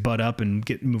needs to get his butt up and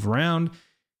move around,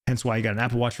 hence why he got an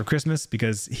Apple Watch for Christmas,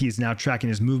 because he's now tracking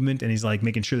his movement and he's like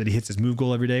making sure that he hits his move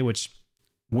goal every day, which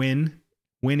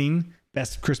winning,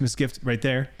 best Christmas gift right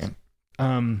there.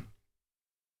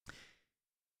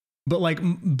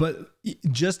 But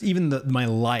just even my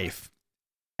life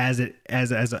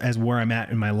as where I'm at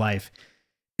in my life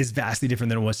is vastly different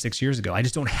than it was 6 years ago. I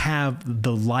just don't have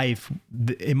the life,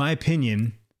 in my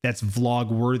opinion, that's vlog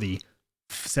worthy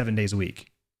 7 days a week.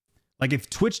 Like if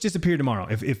Twitch disappeared tomorrow,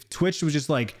 if Twitch was just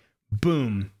like,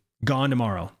 boom, gone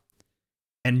tomorrow,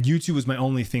 and YouTube was my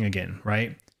only thing again,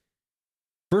 right?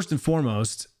 First and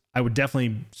foremost, I would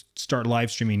definitely start live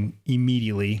streaming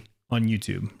immediately on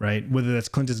YouTube, right? Whether that's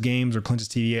Clintus Games or Clintus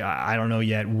TV, I don't know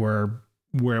yet where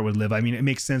it would live. I mean, it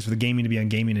makes sense for the gaming to be on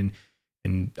gaming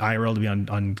and IRL to be on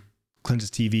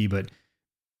Clintus TV, but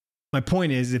my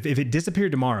point is, if it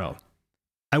disappeared tomorrow,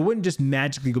 I wouldn't just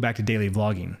magically go back to daily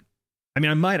vlogging. I mean,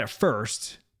 I might at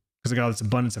first because I got all this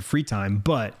abundance of free time,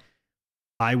 but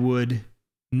I would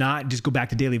not just go back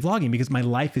to daily vlogging because my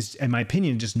life is, in my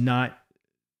opinion, just not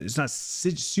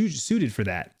suited for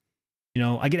that. You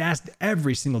know, I get asked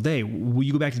every single day, will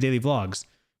you go back to daily vlogs?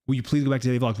 Will you please go back to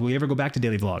daily vlogs? Will you ever go back to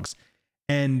daily vlogs?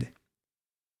 And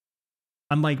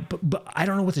I'm like, but I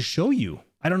don't know what to show you.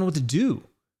 I don't know what to do.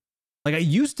 Like I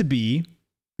used to be,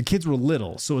 the kids were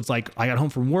little. So it's like, I got home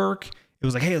from work. It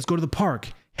was like, hey, let's go to the park.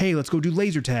 Hey, let's go do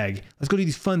laser tag. Let's go do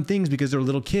these fun things because they're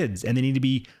little kids and they need to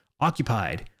be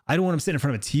occupied. I don't want them sitting in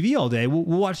front of a TV all day. We'll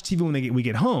watch TV when we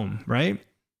get home, right?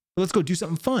 But let's go do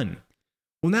something fun.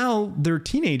 Well, now they're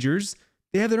teenagers.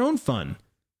 They have their own fun,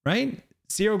 right?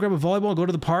 Sierra will grab a volleyball, go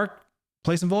to the park,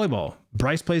 play some volleyball.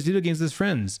 Bryce plays video games with his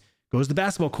friends, goes to the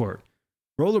basketball court,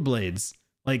 rollerblades.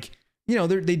 Like, you know,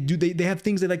 they have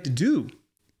things they like to do.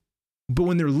 But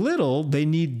when they're little, they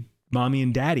need mommy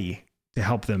and daddy to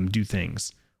help them do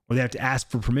things. Or they have to ask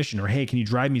for permission, or hey, can you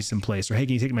drive me someplace? Or hey,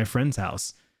 can you take me to my friend's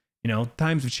house? You know,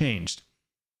 times have changed.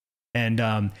 And,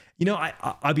 you know,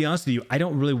 I'll be honest with you, I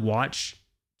don't really watch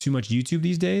too much YouTube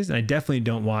these days. And I definitely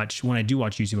don't watch, when I do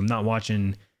watch YouTube, I'm not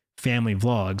watching family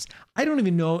vlogs. I don't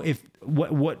even know if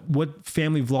what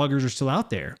family vloggers are still out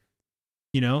there.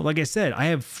 You know, like I said, I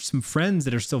have some friends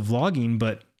that are still vlogging,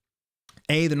 but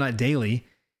A, they're not daily.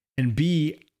 And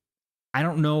B, I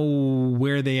don't know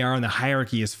where they are in the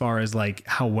hierarchy as far as like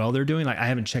how well they're doing. Like I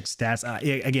haven't checked stats.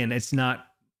 Again, it's not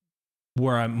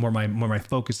where my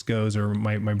focus goes or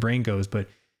my brain goes, but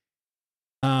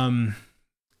I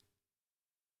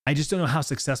just don't know how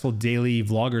successful daily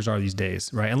vloggers are these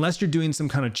days, right? Unless you're doing some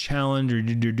kind of challenge or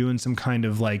you're doing some kind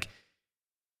of like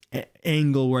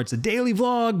angle where it's a daily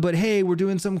vlog, but hey, we're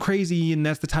doing something crazy and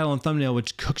that's the title and thumbnail,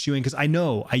 which cooks you in. Cause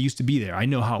I used to be there. I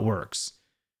know how it works.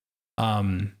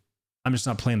 I'm just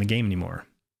not playing the game anymore.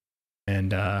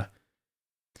 And,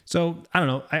 so I don't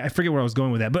know. I forget where I was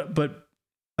going with that, but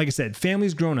like I said,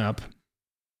 family's grown up.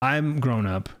 I'm grown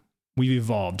up. We've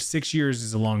evolved. 6 years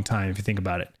is a long time if you think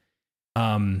about it.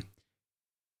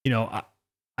 You know,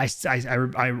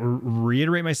 I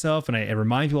reiterate myself and I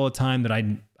remind you all the time that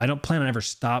I don't plan on ever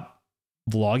stop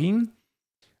vlogging,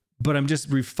 but I'm just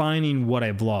refining what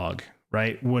I vlog,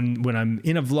 right? When I'm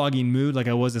in a vlogging mood, like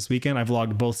I was this weekend, I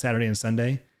vlogged both Saturday and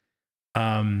Sunday.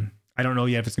 I don't know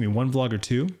yet if it's gonna be one vlog or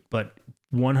two, but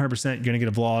 100% you're gonna get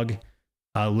a vlog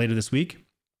later this week.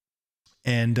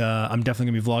 And I'm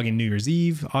definitely gonna be vlogging New Year's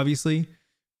Eve, obviously,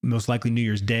 most likely New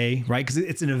Year's Day, right? Because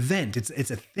it's an event, it's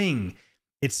a thing,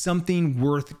 it's something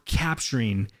worth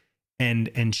capturing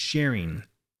and sharing.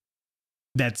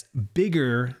 That's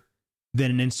bigger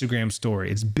than an Instagram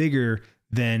story. It's bigger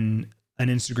than an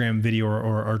Instagram video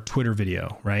or Twitter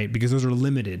video, right? Because those are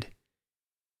limited.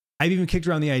 I've even kicked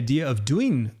around the idea of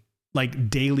doing like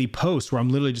daily posts where I'm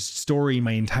literally just storying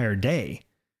my entire day.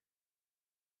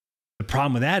 The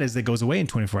problem with that is it goes away in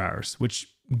 24 hours, which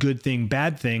good thing,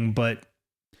 bad thing, but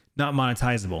not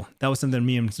monetizable. That was something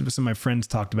me and some of my friends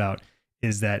talked about,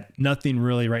 is that nothing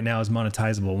really right now is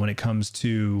monetizable when it comes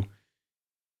to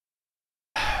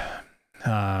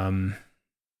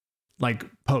like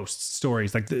posts,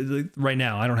 stories. Like right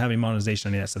now, I don't have any monetization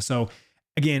on any of that stuff. So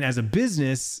again, as a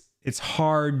business, it's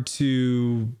hard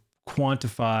to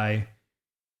quantify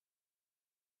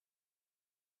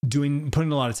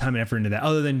putting a lot of time and effort into that,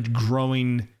 other than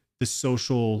growing the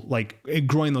social, like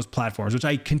growing those platforms, which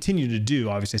I continue to do.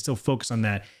 Obviously, I still focus on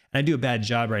that, and I do a bad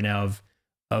job right now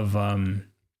of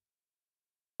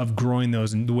growing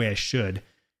those in the way I should.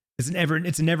 It's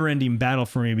a never ending battle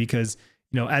for me because,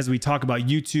 you know, as we talk about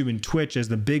YouTube and Twitch as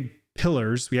the big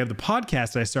pillars, we have the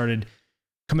podcast that I started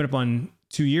coming up on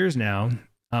 2 years now,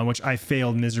 which I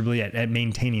failed miserably at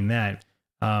maintaining that.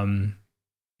 You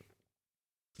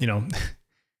know,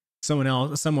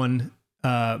 someone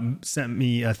sent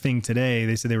me a thing today.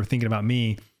 They said they were thinking about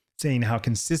me, saying how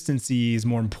consistency is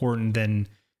more important than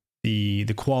the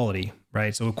quality,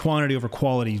 right? So quantity over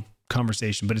quality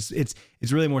conversation, but it's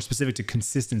really more specific to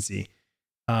consistency.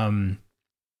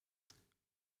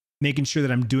 Making sure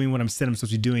that I'm doing what I'm said I'm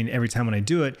supposed to be doing every time when I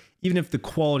do it, even if the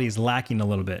quality is lacking a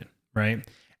little bit, right? And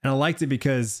I liked it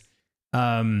because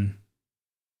I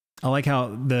like how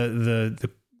the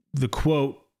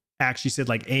quote actually said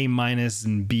like A-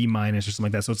 and B- or something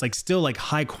like that. So it's like still like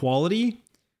high quality,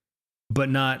 but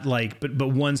not like but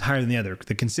one's higher than the other.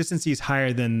 The consistency is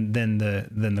higher than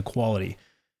the quality.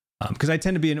 Because I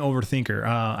tend to be an overthinker.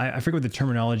 I forget what the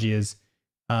terminology is.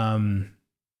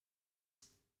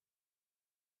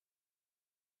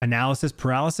 Analysis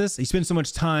paralysis. You spend so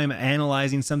much time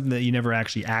analyzing something that you never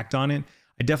actually act on it.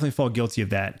 I definitely fall guilty of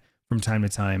that from time to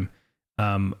time.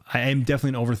 I am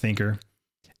definitely an overthinker.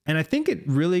 And I think it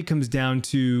really comes down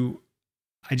to,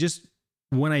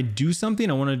 when I do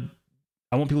something, I want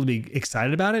people to be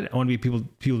excited about it. I want people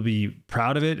to be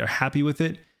proud of it or happy with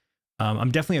it.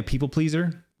 I'm definitely a people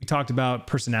pleaser. We talked about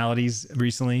personalities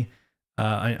recently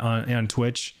on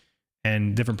Twitch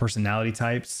and different personality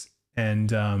types.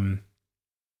 And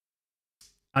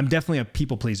I'm definitely a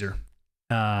people pleaser.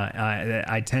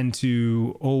 I tend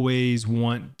to always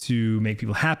want to make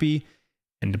people happy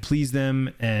and to please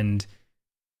them and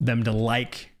them to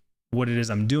like what it is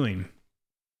I'm doing.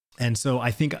 And so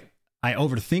I think I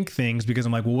overthink things because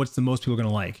I'm like, well, what's the most people going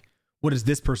to like? What is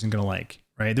this person going to like?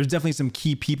 Right? There's definitely some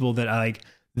key people that I like,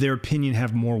 their opinion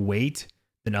have more weight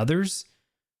than others.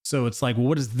 So it's like, well,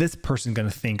 what is this person going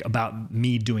to think about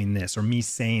me doing this or me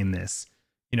saying this?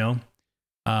 You know,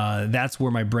 that's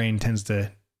where my brain tends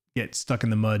to get stuck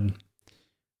in the mud.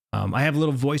 I have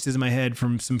little voices in my head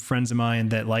from some friends of mine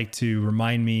that like to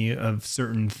remind me of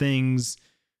certain things.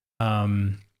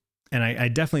 And I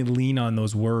definitely lean on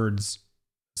those words,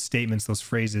 statements, those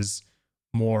phrases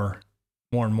more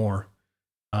and more.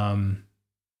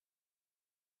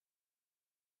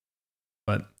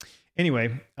 But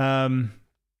anyway,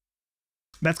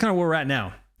 that's kind of where we're at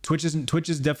now. Twitch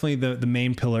is definitely the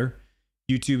main pillar.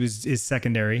 YouTube is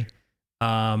secondary.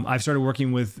 I've started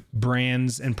working with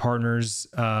brands and partners,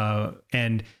 and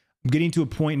I'm getting to a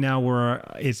point now where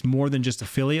it's more than just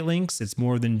affiliate links. It's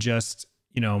more than just,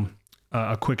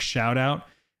 a quick shout out.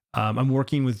 I'm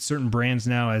working with certain brands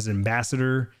now as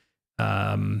ambassador,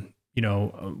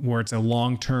 where it's a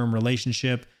long-term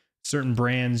relationship. Certain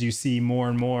brands you see more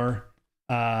and more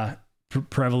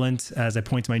prevalent as I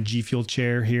point to my G Fuel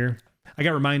chair here. I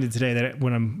got reminded today that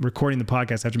when I'm recording the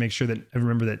podcast, I have to make sure that I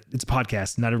remember that it's a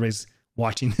podcast. Not everybody's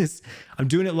watching this. I'm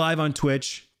doing it live on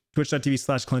Twitch,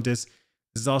 twitch.tv/Clintus. This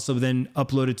is also then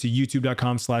uploaded to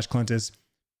youtube.com/Clintus,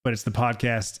 but it's the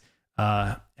podcast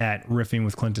at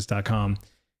riffingwithclintus.com.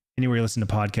 Anywhere you listen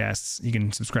to podcasts, you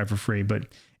can subscribe for free. But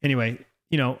anyway,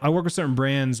 I work with certain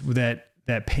brands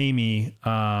that pay me,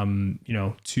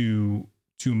 to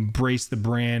embrace the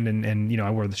brand and I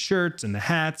wear the shirts and the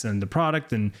hats and the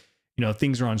product and,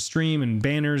 things are on stream and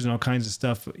banners and all kinds of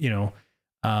stuff, so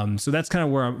that's kind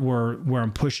of where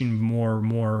I'm pushing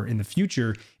more in the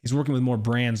future is working with more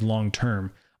brands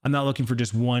long-term. I'm not looking for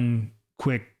just one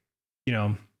quick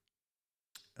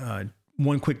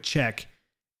check.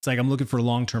 It's like, I'm looking for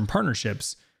long-term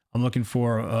partnerships. I'm looking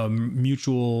for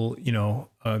mutual,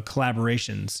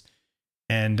 collaborations.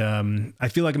 And I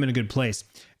feel like I'm in a good place.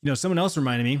 Someone else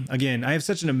reminded me, again, I have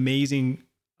such an amazing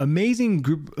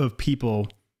group of people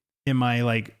in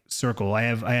my circle. I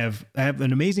have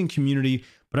an amazing community,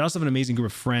 but I also have an amazing group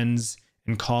of friends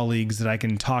and colleagues that I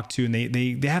can talk to. And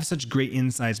they have such great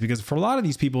insights, because for a lot of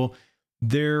these people,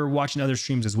 they're watching other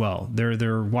streams as well.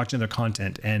 They're watching other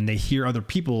content and they hear other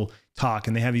people talk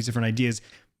and they have these different ideas,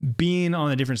 being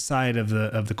on a different side of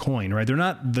the coin, right? They're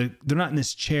not in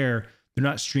this chair. They're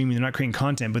not streaming. They're not creating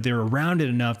content, but they're around it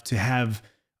enough to have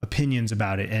opinions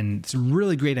about it and some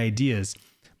really great ideas.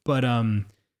 But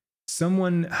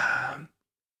someone,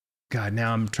 God,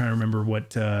 now I'm trying to remember what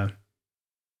the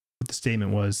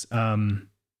statement was.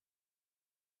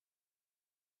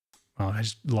 I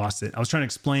just lost it. I was trying to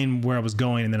explain where I was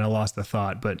going and then I lost the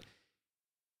thought. But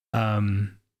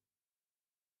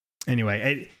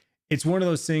anyway, it's one of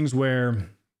those things where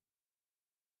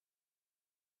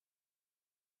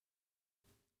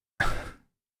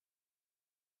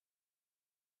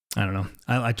I don't know.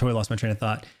 I totally lost my train of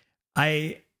thought.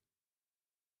 I'm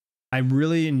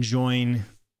really enjoy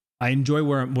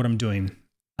what I'm doing.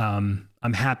 I'm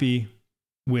happy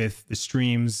with the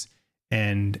streams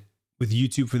and with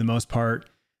YouTube for the most part.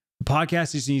 The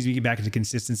podcast just needs to get back into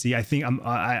consistency. I think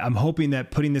I'm hoping that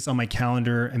putting this on my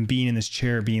calendar and being in this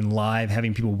chair, being live,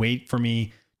 having people wait for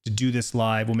me to do this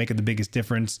live will make it the biggest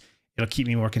difference. It'll keep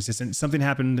me more consistent. Something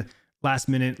happened last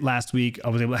minute last week.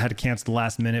 I had to cancel the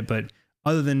last minute, but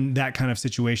other than that kind of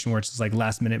situation where it's just like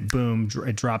last minute, boom,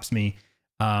 it drops me.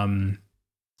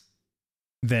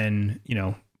 Then,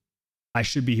 I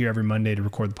should be here every Monday to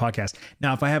record the podcast.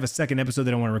 Now, if I have a second episode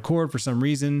that I want to record for some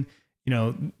reason,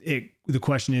 the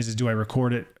question is do I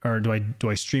record it, or do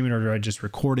I stream it, or do I just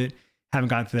record it? Haven't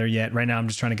gotten to there yet. Right now, I'm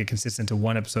just trying to get consistent to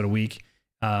one episode a week.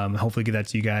 Hopefully get that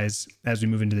to you guys as we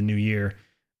move into the new year.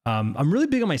 I'm really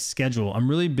big on my schedule. I'm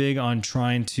really big on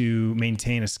trying to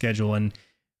maintain a schedule. And,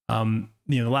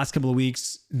 the last couple of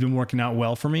weeks have been working out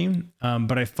well for me.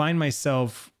 But I find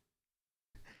myself,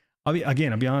 I'll be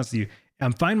honest with you. I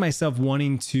find myself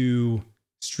wanting to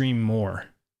stream more,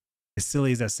 as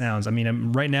silly as that sounds. I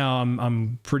mean, right now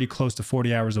I'm pretty close to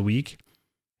 40 hours a week,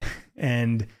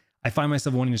 and I find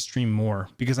myself wanting to stream more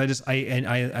because I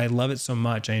love it so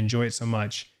much. I enjoy it so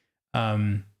much.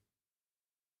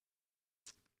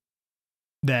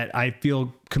 That I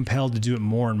feel compelled to do it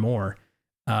more and more.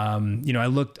 I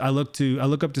look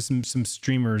up to some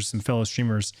streamers, some fellow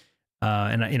streamers,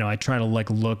 and I try to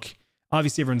look.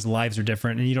 Obviously, everyone's lives are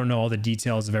different, and you don't know all the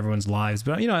details of everyone's lives.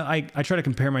 But I try to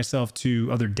compare myself to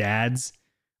other dad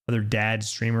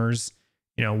streamers.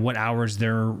 What hours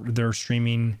they're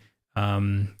streaming,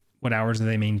 what hours are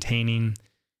they maintaining.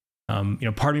 Part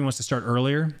of me wants to start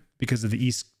earlier because of the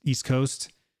East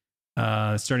Coast.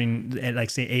 Starting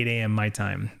at say 8 a.m. my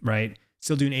time, right?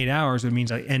 Still doing 8 hours, it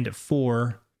means I end at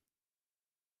 4.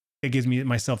 It gives me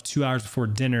myself 2 hours before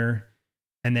dinner.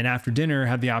 And then after dinner,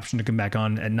 have the option to come back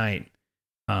on at night.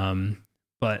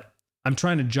 But I'm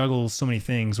trying to juggle so many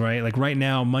things, right? Like right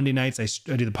now, Monday nights, I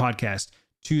do the podcast.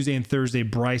 Tuesday and Thursday,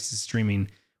 Bryce is streaming.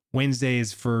 Wednesday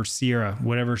is for Sierra,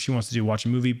 whatever she wants to do. Watch a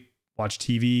movie, watch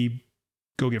TV,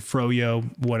 go get froyo,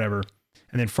 whatever.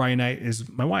 And then Friday night is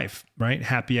my wife, right?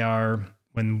 Happy hour,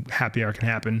 when happy hour can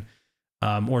happen,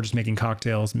 or just making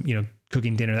cocktails,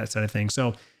 cooking dinner, that sort of thing.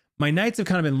 So my nights have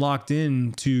kind of been locked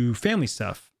in to family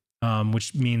stuff,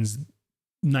 which means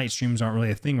night streams aren't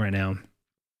really a thing right now.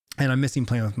 And I'm missing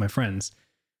playing with my friends.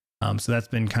 So that's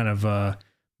been kind of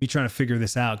me trying to figure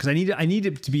this out because I need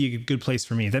it to be a good place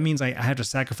for me. That means I have to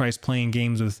sacrifice playing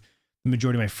games with the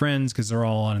majority of my friends because they're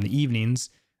all on in the evenings.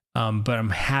 But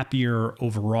I'm happier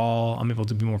overall. I'm able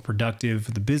to be more productive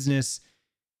for the business.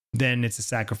 Then it's a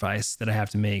sacrifice that I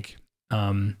have to make.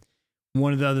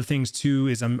 One of the other things too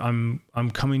is I'm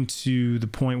coming to the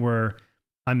point where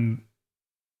I'm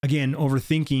again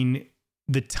overthinking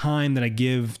the time that I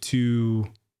give to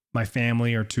my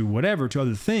family or to whatever, to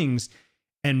other things,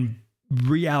 and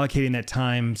reallocating that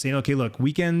time, saying, okay, look,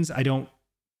 weekends I don't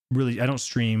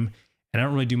stream, and I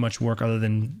don't really do much work other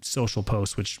than social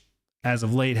posts, which as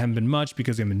of late haven't been much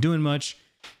because I haven't been doing much.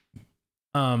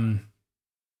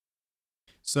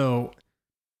 So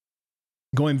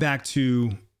going back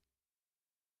to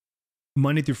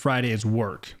Monday through Friday is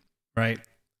work, right?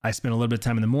 I spend a little bit of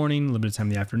time in the morning, a little bit of time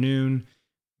in the afternoon,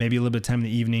 maybe a little bit of time in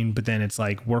the evening, but then it's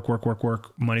like work,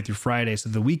 Monday through Friday. So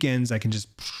the weekends I can just,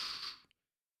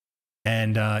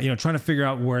 and, trying to figure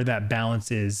out where that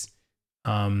balance is,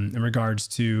 in regards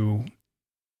to,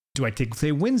 do I take,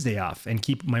 say, Wednesday off and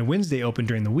keep my Wednesday open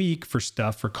during the week for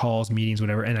stuff, for calls, meetings,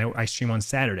 whatever, and I stream on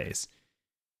Saturdays?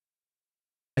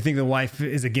 I think the wife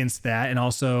is against that. And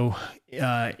also,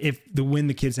 when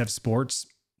the kids have sports,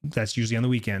 that's usually on the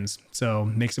weekends. So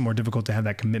it makes it more difficult to have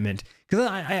that commitment. Because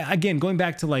again, going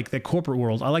back to like the corporate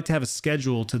world, I like to have a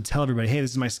schedule to tell everybody, hey,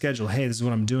 this is my schedule. Hey, this is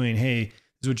what I'm doing. Hey, this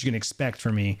is what you can expect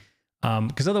from me.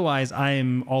 Because otherwise I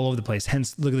am all over the place.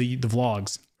 Hence, look at the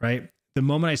vlogs, right? The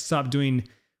moment I stop doing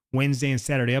Wednesday and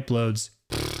Saturday uploads,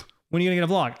 when are you gonna get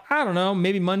a vlog? I don't know.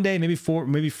 Maybe Monday, maybe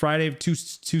Friday, two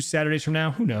Saturdays from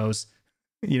now. Who knows?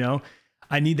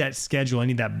 I need that schedule. I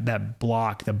need that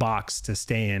block, the box to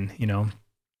stay in.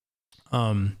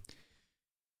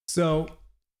 So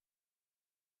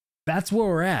that's where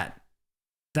we're at.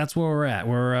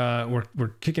 We're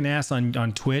kicking ass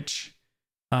on Twitch.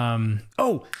 I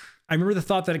remember the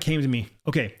thought that it came to me.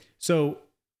 Okay, so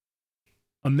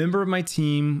a member of my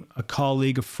team, a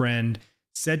colleague, a friend,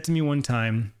 said to me one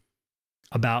time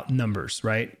about numbers,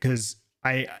 right? Because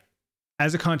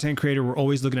as a content creator, we're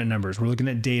always looking at numbers. We're looking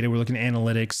at data. We're looking at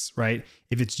analytics, right?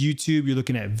 If it's YouTube, you're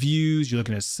looking at views, you're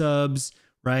looking at subs,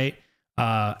 right?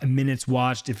 Minutes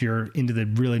watched if you're into the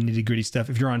really nitty gritty stuff.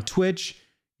 If you're on Twitch,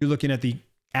 you're looking at the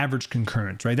average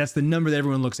concurrent, right? That's the number that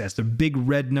everyone looks at. It's the big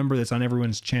red number that's on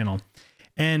everyone's channel.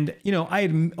 And,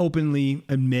 I openly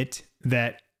admit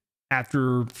that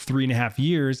after 3.5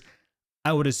 years,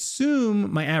 I would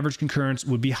assume my average concurrence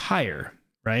would be higher,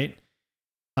 right?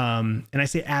 And I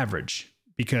say average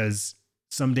because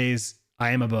some days I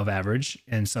am above average,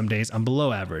 and some days I'm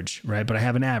below average, right? But I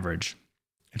have an average.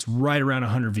 It's right around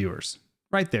 100 viewers,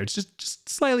 right there. It's just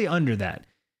slightly under that.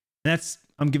 And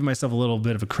I'm giving myself a little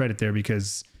bit of a credit there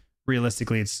because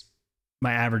realistically,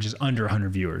 my average is under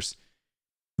 100 viewers.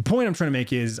 The point I'm trying to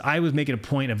make is I was making a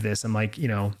point of this. I'm like,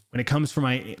 when it comes for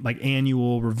my like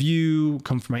annual review,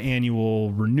 comes for my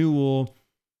annual renewal,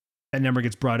 that number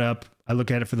gets brought up. I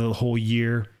look at it for the whole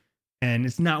year, and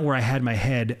it's not where I had my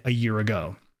head a year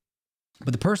ago.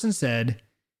 But the person said,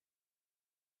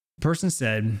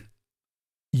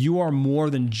 you are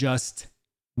more than just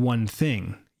one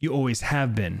thing. You always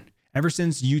have been. Ever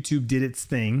since YouTube did its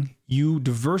thing, you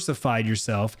diversified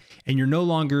yourself, and you're no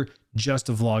longer just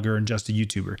a vlogger and just a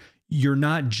YouTuber. You're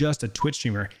not just a Twitch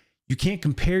streamer. You can't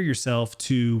compare yourself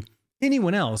to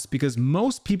anyone else because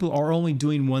most people are only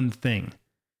doing one thing.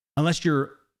 Unless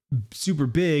you're super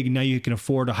big, now you can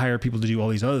afford to hire people to do all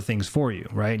these other things for you,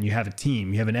 right? And you have a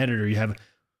team, you have an editor, you have,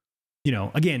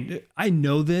 again, I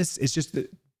know this. It's just that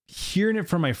hearing it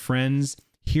from my friends,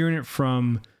 hearing it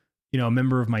from, a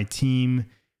member of my team,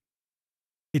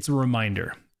 it's a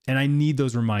reminder, and I need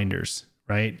those reminders,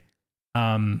 right?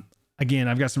 Again,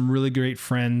 I've got some really great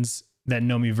friends that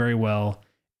know me very well,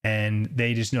 and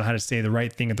they just know how to say the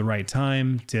right thing at the right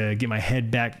time to get my head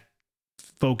back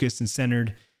focused and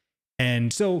centered.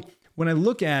 And so when I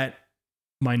look at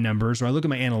my numbers or I look at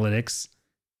my analytics,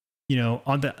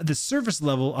 on the surface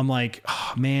level, I'm like,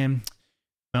 oh man,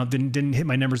 well, didn't hit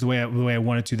my numbers the way I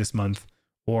wanted to this month,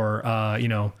 or I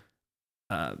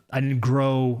didn't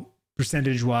grow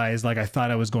percentage wise like I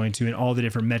thought I was going to in all the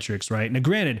different metrics, right? Now,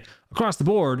 granted, across the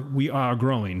board, we are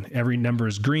growing. Every number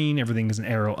is green. Everything is an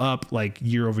arrow up, like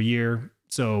year over year.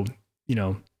 So,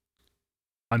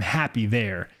 I'm happy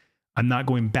there. I'm not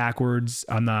going backwards.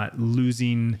 I'm not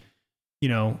losing.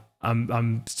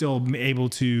 I'm still able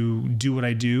to do what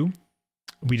I do.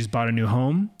 We just bought a new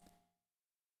home,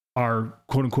 our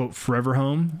quote unquote forever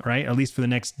home, right? At least for the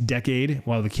next decade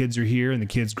while the kids are here and the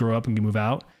kids grow up and can move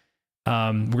out. We're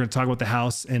going to talk about the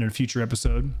house in a future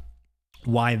episode.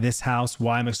 Why this house?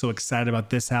 Why am I so excited about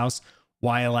this house?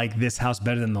 Why I like this house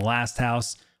better than the last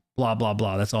house? Blah, blah,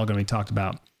 blah. That's all going to be talked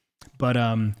about. But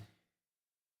I'm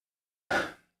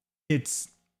in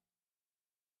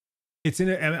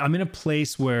a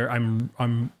place where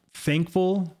I'm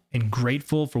thankful and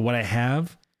grateful for what I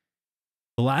have.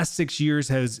 The last 6 years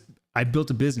I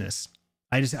built a business.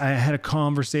 I had a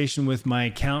conversation with my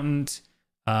accountant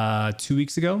 2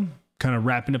 weeks ago, kind of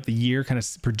wrapping up the year, kind of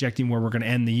projecting where we're going to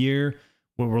end the year,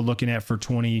 what we're looking at for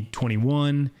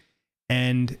 2021.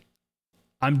 And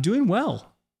I'm doing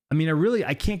well. I mean,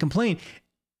 I can't complain.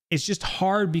 It's just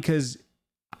hard because,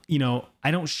 I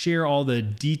don't share all the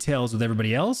details with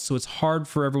everybody else. So it's hard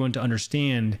for everyone to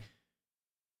understand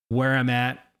where I'm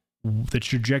at, the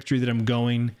trajectory that I'm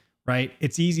going, right?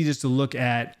 It's easy just to look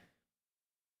at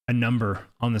a number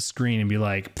on the screen and be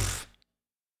like,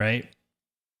 right?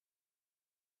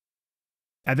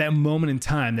 At that moment in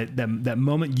time, that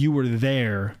moment you were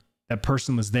there, that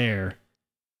person was there,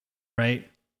 right?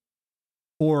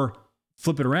 Or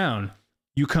flip it around.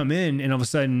 You come in and all of a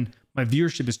sudden my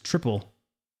viewership is triple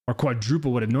or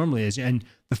quadruple what it normally is. And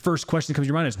the first question that comes to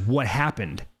your mind is, what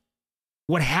happened?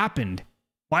 What happened?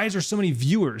 Why is there so many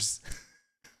viewers?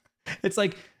 It's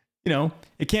like,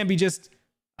 it can't be just,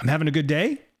 I'm having a good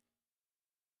day.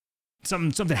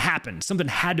 Something happened. Something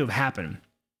had to have happened.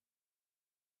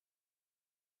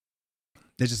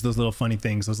 It's just those little funny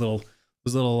things, those little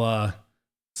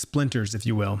splinters, if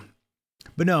you will.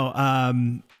 But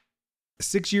no,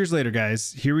 6 years later,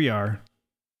 guys, here we are.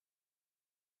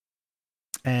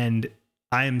 And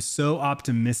I am so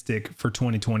optimistic for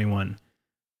 2021.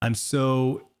 I'm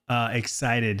so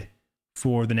excited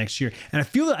for the next year. And I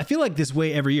feel like this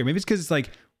way every year. Maybe it's because it's like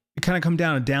you kind of come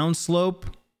down a down slope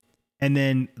and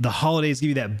then the holidays give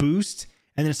you that boost.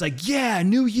 And then it's like, yeah,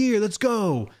 new year, let's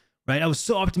go. Right? I was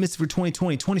so optimistic for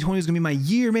 2020. 2020 was going to be my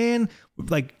year, man.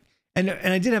 Like, and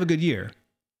I did have a good year.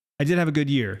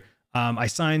 I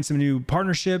signed some new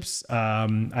partnerships.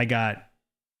 I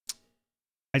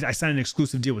signed an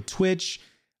exclusive deal with Twitch.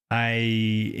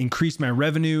 I increased my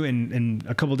revenue in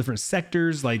a couple of different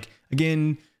sectors, like,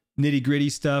 again, nitty gritty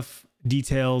stuff,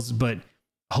 details, but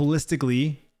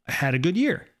holistically, I had a good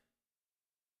year.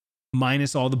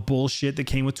 Minus all the bullshit that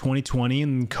came with 2020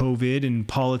 and COVID and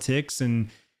politics and,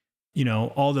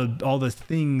 all the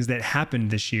things that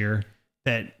happened this year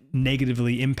that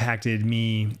negatively impacted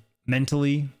me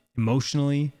mentally,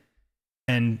 emotionally,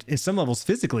 and in some levels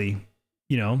physically,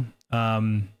 not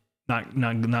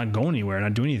going anywhere,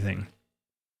 not doing anything.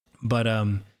 But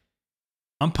I'm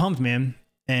pumped, man,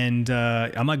 and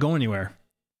I'm not going anywhere.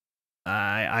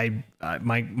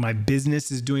 My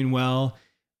business is doing well,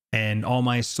 and all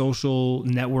my social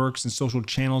networks and social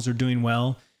channels are doing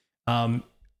well.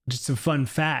 Just some fun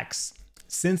facts.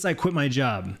 Since I quit my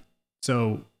job,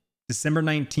 so December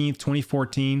 19th,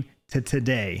 2014 to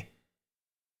today.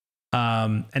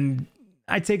 And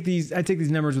I take these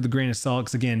numbers with a grain of salt,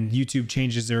 because again, YouTube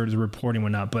changes their reporting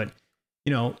and whatnot, but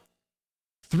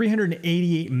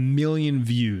 388 million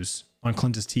views on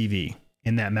Clintus TV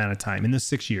in that amount of time, in those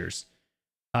 6 years,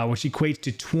 which equates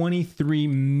to 23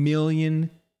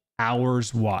 million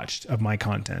hours watched of my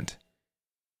content.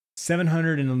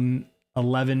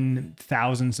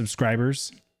 711,000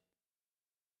 subscribers.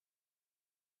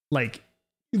 Like,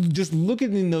 just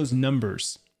looking in those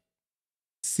numbers,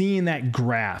 seeing that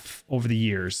graph over the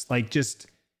years, like, just,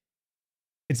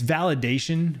 it's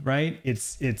validation, right?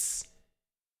 It's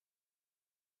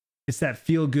that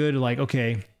feel good, like,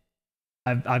 okay,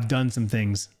 I've done some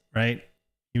things, right?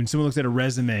 When someone looks at a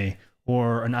resume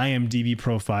or an IMDb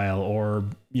profile, or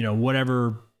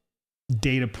whatever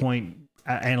data point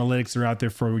analytics are out there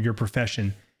for your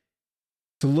profession,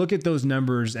 to look at those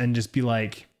numbers and just be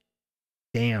like,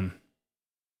 damn,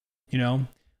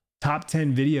 top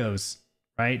 10 videos,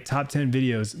 right? Top 10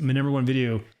 videos. My number one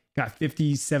video got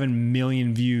 57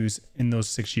 million views in those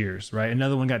 6 years, right?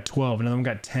 Another one got 12, another one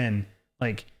got 10.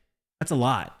 Like, that's a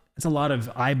lot. That's a lot of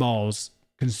eyeballs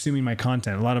consuming my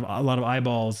content. A lot of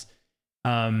eyeballs,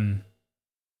 that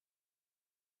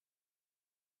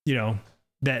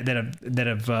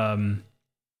have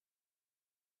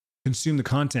consumed the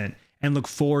content and look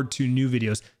forward to new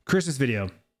videos. Christmas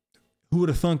video, who would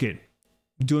have thunk it?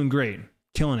 Doing great,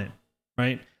 killing it,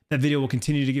 right? That video will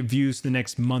continue to get views the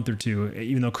next month or two,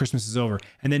 even though Christmas is over.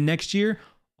 And then next year,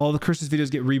 all the Christmas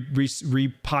videos get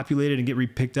repopulated and get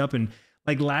repicked up. And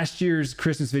like last year's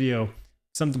Christmas video,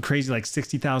 something crazy like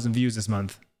 60,000 views this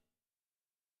month,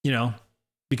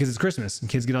 because it's Christmas and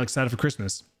kids get all excited for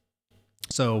Christmas.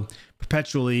 So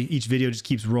perpetually, each video just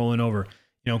keeps rolling over.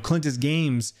 Clintus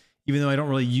Games, even though I don't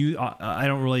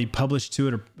really publish to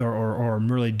it or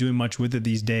I'm really doing much with it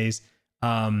these days.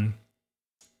 In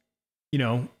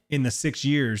the 6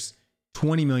 years,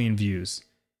 20 million views,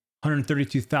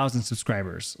 132,000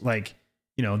 subscribers. Like,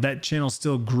 that channel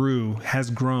still has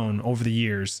grown over the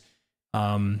years.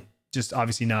 Just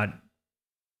obviously not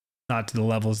to the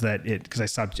levels that because I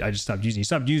just stopped using it. You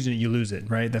stop using it, you lose it,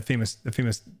 right? The famous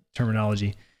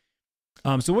terminology.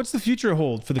 So what's the future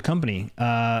hold for the company?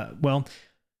 Well,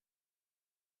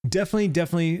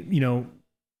 definitely,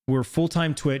 we're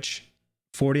full-time Twitch,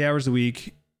 40 hours a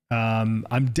week.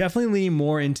 I'm definitely leaning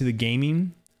more into the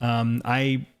gaming.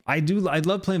 I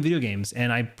love playing video games,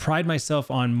 and I pride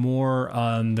myself on more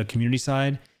on the community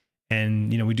side. And,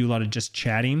 we do a lot of just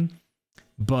chatting,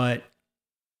 but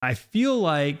I feel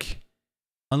like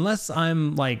unless I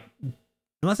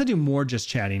do more just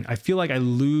chatting, I feel like I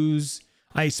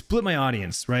split my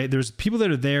audience, right? There's people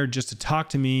that are there just to talk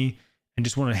to me and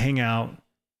just want to hang out.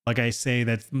 Like I say,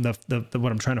 that's the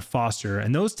what I'm trying to foster.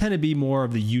 And those tend to be more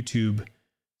of the YouTube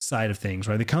side of things,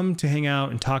 right? They come to hang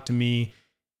out and talk to me,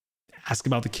 ask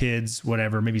about the kids,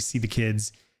 whatever, maybe see the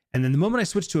kids. And then the moment I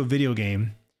switch to a video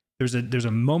game, there's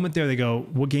a moment there they go,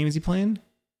 what game is he playing?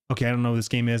 Okay, I don't know what this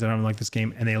game is. I don't like this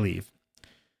game. And they leave.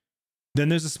 Then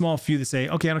there's a small few that say,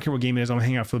 okay, I don't care what game it is. I'm gonna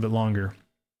hang out for a little bit longer.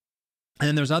 And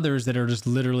then there's others that are just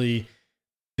literally,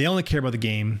 they only care about the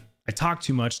game. I talk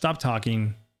too much, stop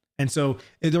talking. And so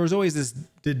there was always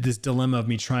this dilemma of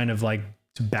me trying to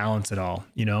balance it all,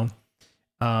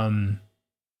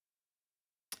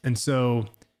 and so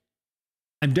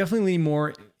I'm definitely leaning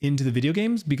more into the video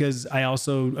games because I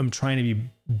also am trying to be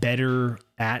better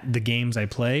at the games I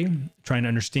play, trying to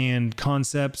understand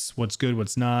concepts, what's good,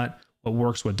 what's not, what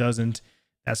works, what doesn't,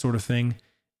 that sort of thing.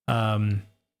 And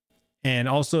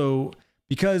also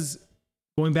because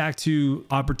going back to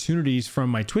opportunities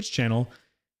from my Twitch channel,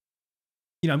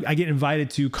 I get invited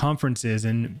to conferences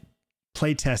and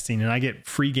play testing, and I get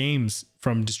free games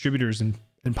from distributors and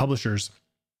publishers.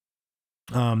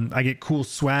 I get cool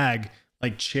swag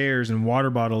like chairs and water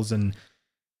bottles and,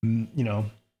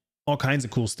 all kinds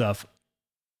of cool stuff.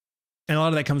 And a lot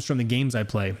of that comes from the games I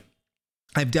play.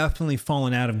 I've definitely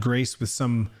fallen out of grace with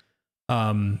some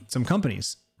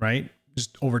companies, right?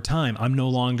 Just over time, I'm no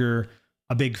longer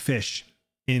a big fish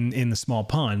in the small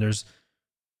pond. There's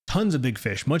tons of big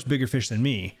fish, much bigger fish than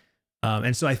me.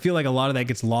 And so I feel like a lot of that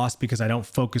gets lost because I don't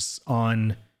focus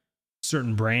on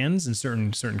certain brands and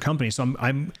certain companies. So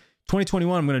I'm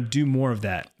 2021, I'm going to do more of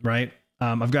that, right?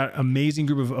 I've got an amazing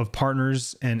group of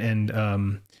partners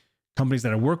and companies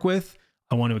that I work with.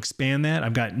 I want to expand that.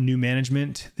 I've got new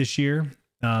management this year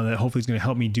that hopefully is going to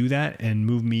help me do that and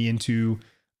move me into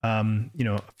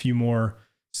a few more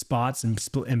spots and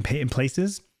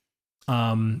places.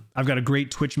 I've got a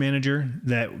great Twitch manager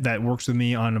that works with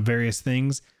me on various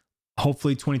things.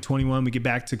 Hopefully 2021, we get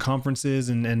back to conferences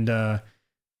and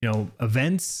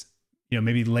events,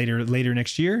 maybe later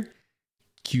next year,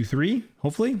 Q3,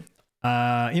 hopefully.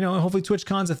 Hopefully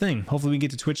TwitchCon's a thing. Hopefully we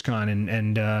get to TwitchCon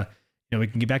and we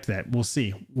can get back to that. We'll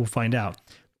see. We'll find out.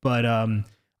 But I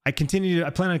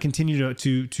plan on continue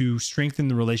to strengthen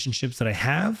the relationships that I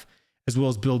have, as well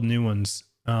as build new ones.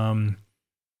 And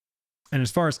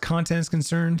as far as content is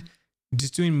concerned,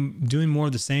 just doing more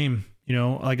of the same.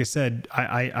 Like I said,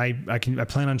 I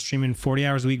plan on streaming 40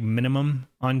 hours a week minimum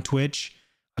on Twitch.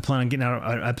 I plan on getting out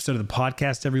an episode of the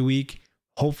podcast every week.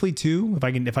 Hopefully two.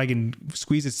 If I can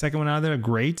squeeze a second one out of there,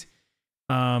 great.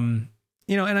 And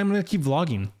I'm going to keep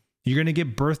vlogging. You're going to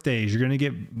get birthdays. You're going to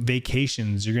get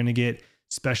vacations. You're going to get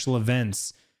special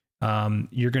events.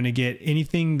 You're going to get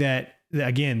anything that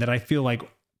I feel like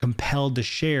compelled to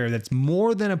share. That's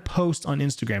more than a post on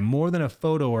Instagram, more than a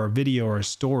photo or a video or a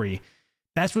story.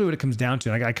 That's really what it comes down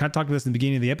to. I kind of talked about this in the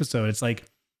beginning of the episode. It's like,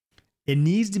 it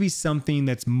needs to be something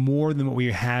that's more than what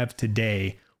we have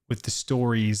today with the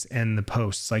stories and the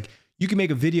posts. Like, you can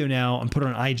make a video now and put it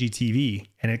on IGTV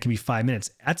and it can be 5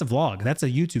 minutes. That's a vlog. That's a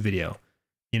YouTube video.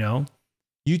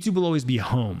 YouTube will always be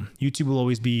home. YouTube will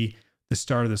always be the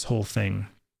start of this whole thing.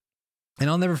 And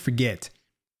I'll never forget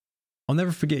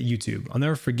YouTube. I'll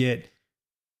never forget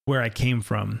where I came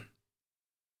from.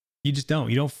 You just don't.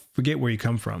 You don't forget where you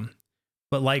come from.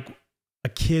 But like a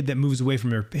kid that moves away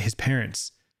from his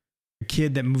parents, a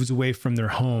kid that moves away from their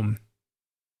home,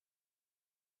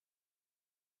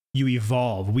 you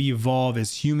evolve. We evolve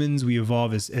as humans. We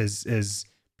evolve as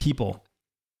people.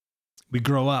 We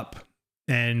grow up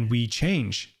and we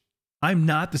change. I'm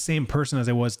not the same person as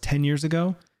I was 10 years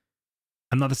ago.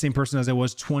 I'm not the same person as I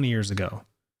was 20 years ago.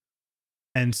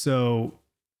 And so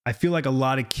I feel like a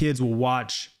lot of kids will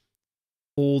watch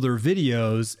older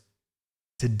videos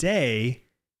today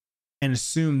and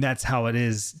assume that's how it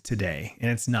is today.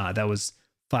 And it's not. That was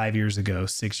 5 years ago,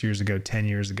 6 years ago, 10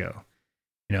 years ago.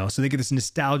 So they get this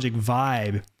nostalgic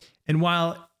vibe. And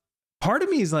while part of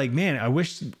me is like, man, I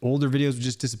wish older videos would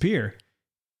just disappear.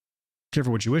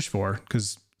 Careful what you wish for,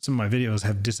 because some of my videos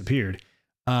have disappeared.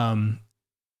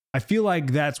 I feel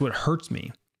like that's what hurts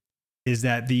me, is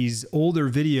that these older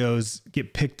videos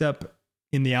get picked up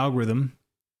in the algorithm.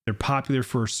 They're popular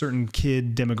for a certain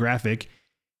kid demographic.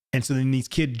 And so then these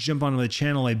kids jump onto the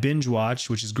channel I binge watch,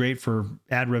 which is great for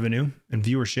ad revenue and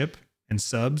viewership and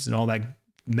subs and all that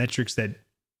metrics that,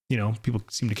 people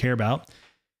seem to care about.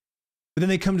 But then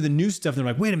they come to the new stuff and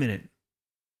they're like, wait a minute,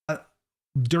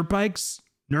 dirt bikes,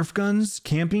 Nerf guns,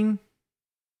 camping,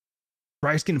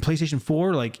 Bryce getting a PlayStation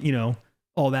 4,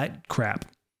 all that crap.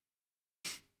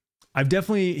 I've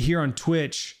definitely here on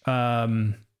Twitch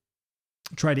tried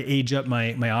to age up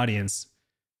my audience.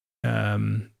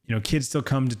 Kids still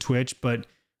come to Twitch, but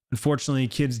unfortunately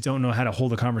kids don't know how to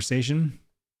hold a conversation,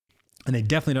 and they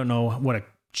definitely don't know what a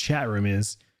chat room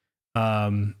is,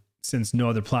 since no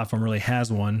other platform really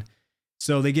has one.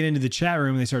 So they get into the chat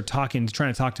room and they start trying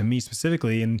to talk to me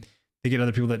specifically, and they get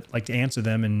other people that like to answer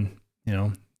them, and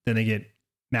then they get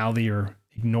mouthy or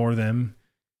ignore them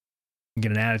and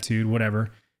get an attitude,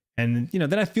 whatever. And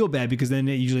then I feel bad, because then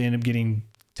they usually end up getting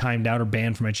timed out or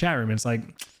banned from my chat room. And it's like,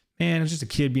 man, it's just a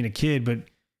kid being a kid, but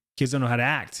kids don't know how to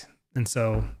act. And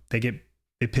so they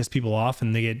piss people off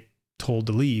and they get told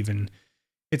to leave. And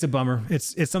it's a bummer.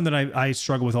 It's something I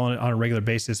struggle with on a regular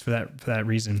basis for that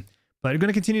reason. But I'm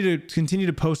going to continue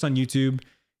to post on YouTube.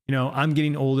 I'm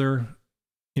getting older.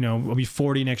 I'll be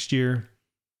 40 next year.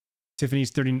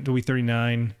 Tiffany's 30, will be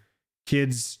 39.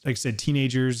 Kids, like I said,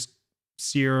 teenagers,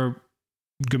 Sierra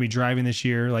going to be driving this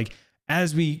year. Like,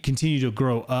 as we continue to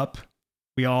grow up,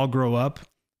 we all grow up,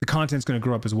 the content's going to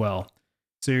grow up as well.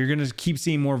 So you're going to keep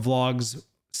seeing more vlogs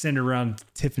centered around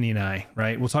Tiffany and I,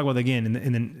 right? We'll talk about that again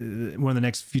in one of the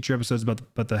next future episodes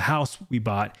about the house we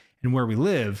bought and where we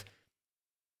live.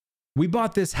 We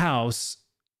bought this house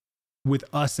with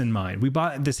us in mind. We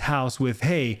bought this house with,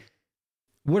 hey,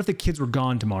 what if the kids were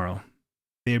gone tomorrow?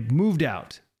 They had moved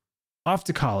out, off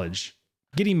to college,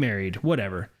 getting married,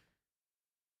 whatever.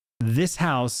 This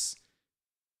house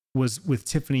was with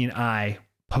Tiffany and I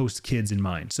post kids in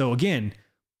mind. So again,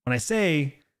 when I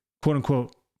say quote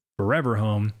unquote forever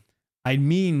home, I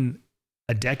mean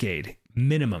a decade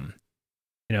minimum.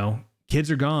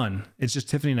 Kids are gone. It's just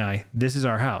Tiffany and I. This is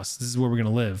our house. This is where we're going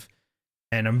to live.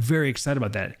 And I'm very excited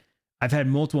about that. I've had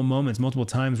multiple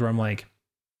times where I'm like,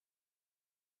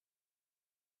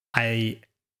 I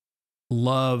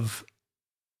love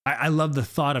the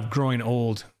thought of growing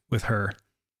old with her.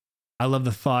 I love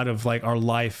the thought of like our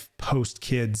life post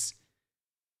kids.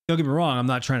 Don't get me wrong, I'm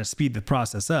not trying to speed the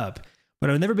process up,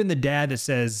 but I've never been the dad that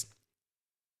says,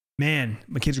 man,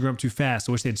 my kids are growing up too fast.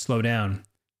 I wish they'd slow down.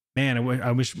 Man,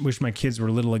 I wish my kids were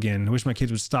little again. I wish my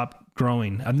kids would stop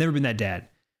growing. I've never been that dad.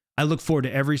 I look forward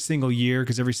to every single year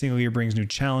because every single year brings new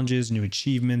challenges, new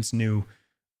achievements, new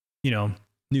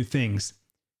things.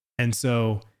 And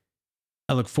so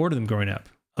I look forward to them growing up.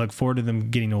 I look forward to them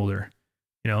getting older.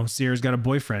 Sierra's got a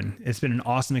boyfriend. It's been an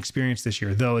awesome experience this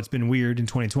year, though it's been weird in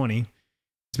 2020.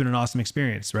 It's been an awesome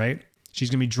experience, right? She's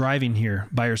going to be driving here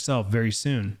by herself very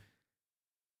soon.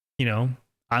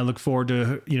 I look forward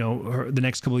to, the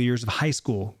next couple of years of high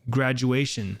school,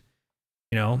 graduation.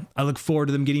 I look forward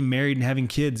to them getting married and having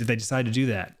kids if they decide to do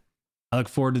that. I look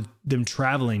forward to them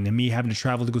traveling and me having to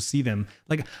travel to go see them.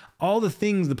 Like all the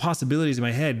things, the possibilities in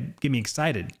my head get me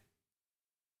excited.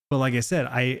 But like I said,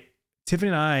 Tiffany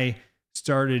and I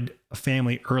started a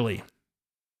family early,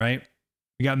 right?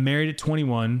 We got married at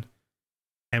 21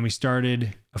 and we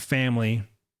started a family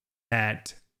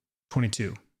at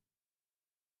 22.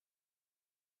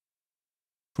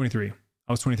 23.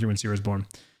 I was 23 when Sierra was born.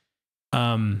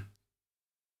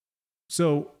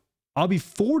 So I'll be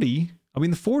 40. I'll be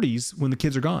in the 40s when the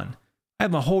kids are gone. I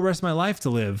have my whole rest of my life to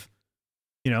live.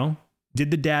 Did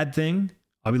the dad thing.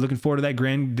 I'll be looking forward to that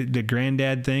the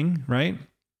granddad thing, right?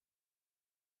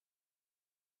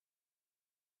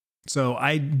 So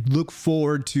I look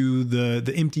forward to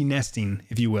the empty nesting,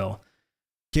 if you will.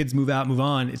 Kids move out, move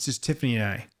on. It's just Tiffany and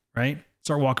I, right?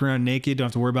 Start walking around naked. Don't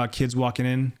have to worry about kids walking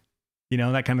in.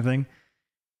 That kind of thing.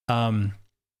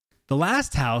 The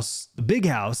last house, the big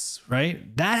house,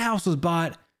 right? That house was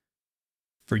bought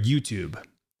for YouTube.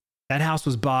 That house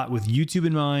was bought with YouTube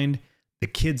in mind, the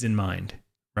kids in mind,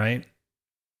 right?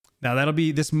 Now that'll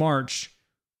be this March,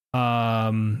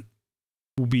 will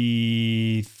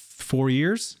be 4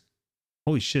 years.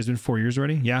 Holy shit, it's been 4 years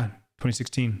already? Yeah,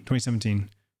 2017.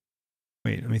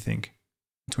 Wait, let me think.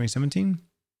 2017?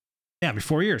 Yeah, it'll be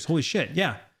 4 years. Holy shit,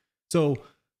 yeah. So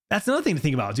that's another thing to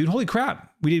think about, dude. Holy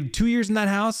crap. We did 2 years in that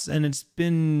house and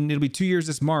it'll be 2 years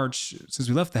this March since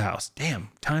we left the house. Damn,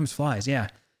 time flies. Yeah.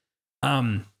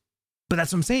 But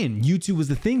that's what I'm saying. YouTube was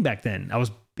the thing back then. I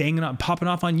was popping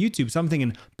off on YouTube. So I'm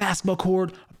thinking basketball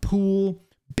court, a pool,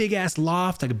 big ass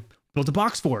loft. I built a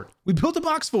box fort. We built a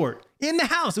box fort in the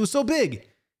house. It was so big.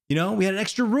 We had an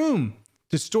extra room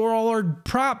to store all our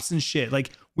props and shit.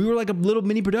 Like we were like a little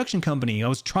mini production company. I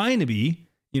was trying to be,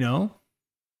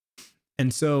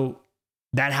 And so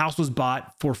that house was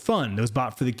bought for fun. It was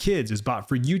bought for the kids. It was bought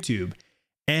for YouTube.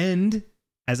 And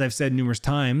as I've said numerous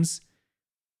times,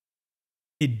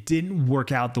 it didn't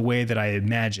work out the way that I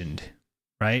imagined,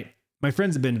 right? My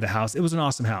friends have been to the house. It was an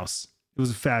awesome house. It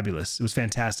was fabulous. It was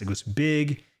fantastic. It was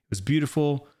big. It was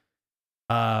beautiful.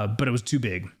 But it was too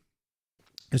big.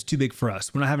 It was too big for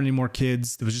us. We're not having any more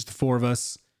kids. There was just the four of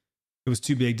us. It was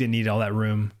too big. Didn't need all that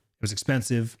room. It was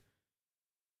expensive.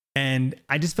 And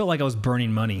I just felt like I was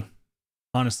burning money,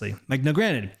 honestly. Like, now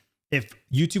granted, if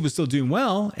YouTube was still doing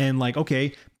well and like,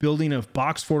 okay, building a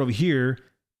box fort over here,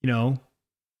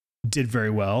 did very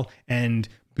well, and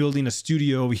building a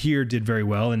studio over here did very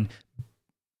well, and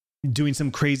doing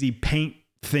some crazy paint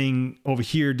thing over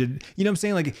here did, what I'm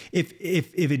saying? Like if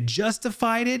it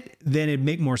justified it, then it'd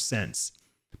make more sense.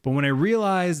 But when I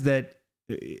realized that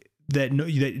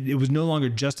it was no longer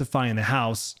justifying the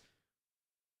house,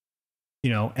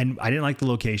 and I didn't like the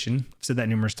location. I've said that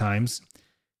numerous times.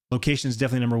 Location is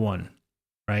definitely number one,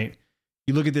 right?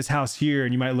 You look at this house here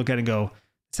and you might look at it and go,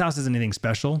 this house isn't anything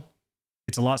special.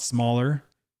 It's a lot smaller.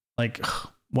 Like,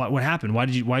 what happened? Why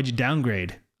did you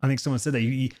downgrade? I think someone said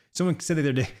that. Someone said the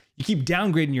other day, you keep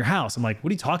downgrading your house. I'm like, what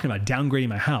are you talking about? Downgrading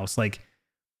my house? Like,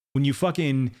 when you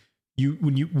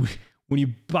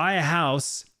buy a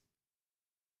house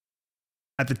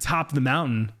at the top of the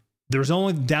mountain, there's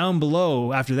only down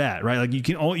below after that, right? Like you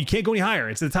can't go any higher.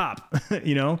 It's at the top,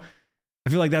 I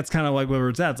feel like that's kind of like where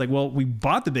it's at. It's like, well, we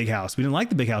bought the big house. We didn't like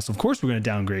the big house. So of course we're going to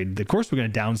downgrade. Of course we're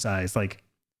going to downsize. Like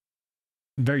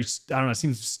very, I don't know. It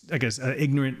seems like an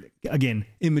ignorant, again,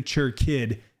 immature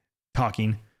kid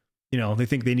talking. They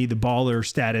think they need the baller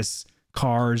status,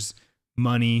 cars,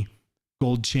 money,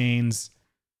 gold chains,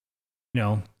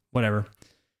 whatever.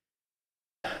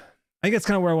 I think that's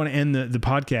kind of where I want to end the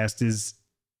podcast is,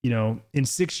 in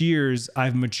 6 years,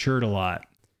 I've matured a lot.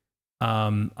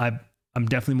 I'm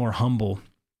definitely more humble.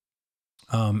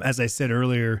 As I said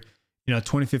earlier,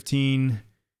 2015,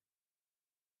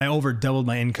 I over doubled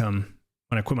my income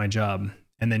when I quit my job.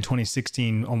 And then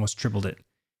 2016 almost tripled it.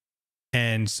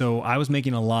 And so I was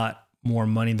making a lot more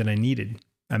money than I needed.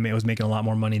 I was making a lot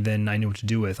more money than I knew what to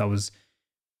do with. I was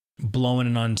blowing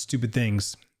it on stupid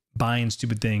things. buying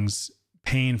stupid things,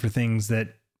 paying for things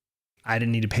that I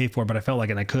didn't need to pay for, but I felt like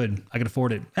it. I could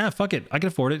afford it. Fuck it. I could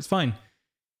afford it. It's fine.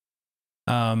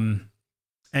 And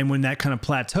when that kind of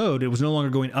plateaued, it was no longer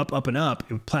going up, up, and up.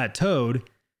 It plateaued.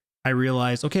 I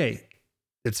realized, okay,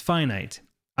 it's finite.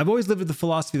 I've always lived with the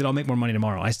philosophy that I'll make more money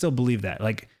tomorrow. I still believe that.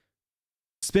 Like,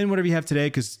 spend whatever you have today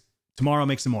because tomorrow I'll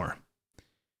make some more.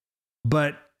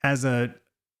 But as a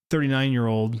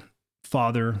 39-year-old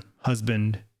father,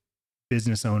 husband,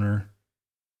 business owner,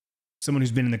 someone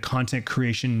who's been in the content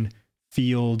creation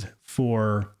field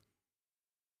for,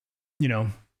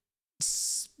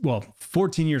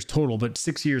 14 years total, but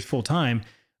 6 years full time,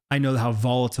 I know how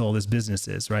volatile this business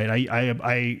is, right?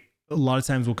 I a lot of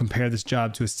times will compare this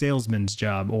job to a salesman's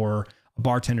job or a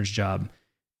bartender's job.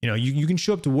 You can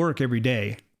show up to work every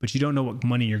day, but you don't know what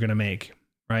money you're going to make,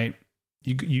 right?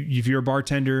 If you're a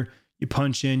bartender, you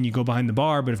punch in, you go behind the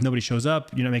bar, but if nobody shows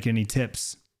up, you're not making any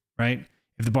tips, right?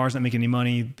 If the bar's not making any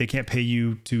money, they can't pay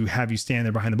you to have you stand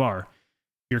there behind the bar.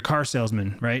 You're a car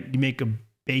salesman, right? You make a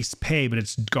base pay, but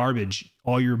it's garbage.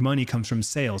 All your money comes from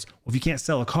sales. Well, if you can't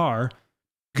sell a car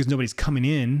because nobody's coming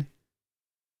in,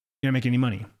 you're not making any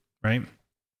money, right?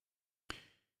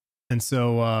 And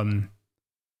so I'm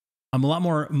a lot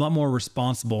more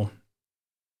responsible.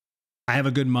 I have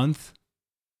a good month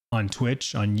on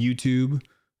Twitch, on YouTube,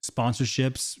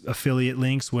 sponsorships, affiliate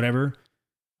links, whatever.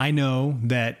 I know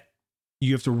that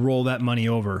you have to roll that money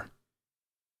over.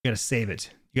 You got to save it.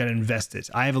 You got to invest it.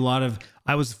 I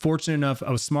was fortunate enough,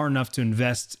 I was smart enough to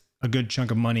invest a good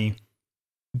chunk of money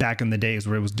back in the days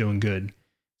where it was doing good.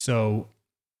 So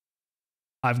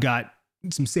I've got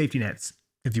some safety nets,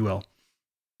 if you will.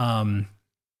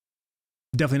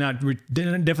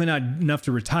 Definitely not enough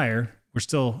to retire. We're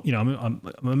still, I'm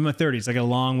in my 30s. I got a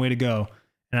long way to go.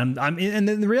 And and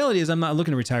then the reality is I'm not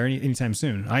looking to retire anytime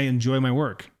soon. I enjoy my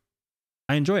work.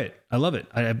 I enjoy it. I love it.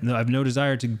 I have no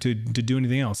desire to do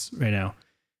anything else right now.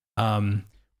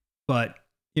 But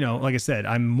like I said,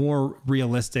 I'm more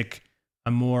realistic.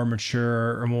 I'm more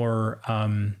mature or more,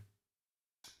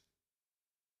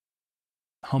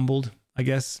 humbled, I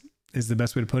guess is the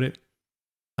best way to put it.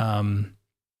 I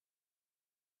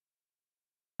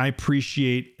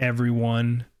appreciate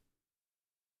everyone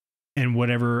and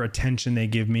whatever attention they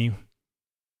give me,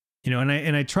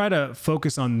 and I try to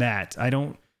focus on that. I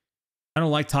don't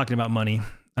like talking about money.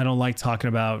 I don't like talking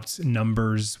about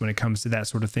numbers when it comes to that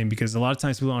sort of thing, because a lot of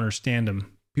times people don't understand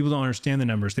them. People don't understand the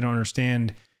numbers. They don't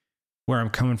understand where I'm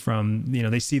coming from.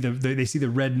 They see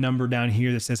the red number down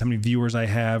here that says how many viewers I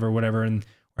have or whatever, or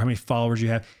how many followers you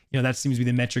have. That seems to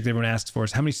be the metric that everyone asks for,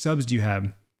 is how many subs do you have?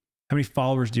 How many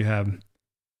followers do you have?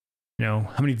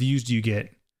 How many views do you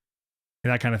get?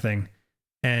 That kind of thing.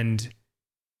 And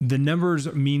the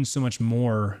numbers mean so much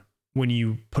more when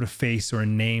you put a face or a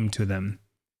name to them.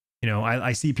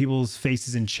 I see people's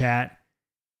faces in chat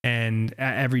and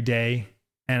every day,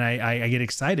 and I get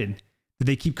excited that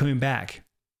they keep coming back,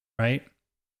 right?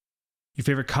 Your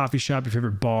favorite coffee shop, your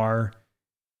favorite bar,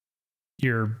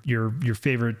 your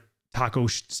favorite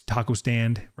taco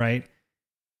stand, right?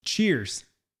 Cheers.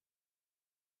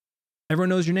 Everyone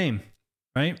knows your name,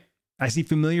 right? I see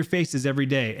familiar faces every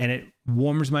day, and it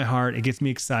warms my heart. It gets me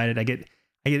excited.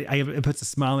 It puts a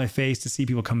smile on my face to see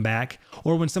people come back.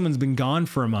 Or when someone's been gone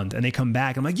for a month and they come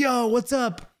back, I'm like, yo, what's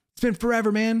up? It's been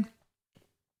forever, man.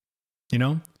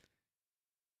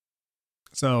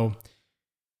 So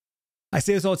I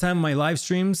say this all the time in my live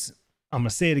streams. I'm going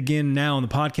to say it again now on the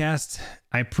podcast.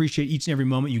 I appreciate each and every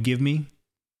moment you give me,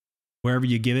 wherever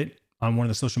you give it, on one of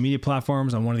the social media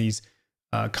platforms, on one of these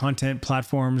content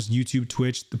platforms, YouTube,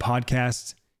 Twitch, the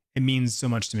podcast. It means so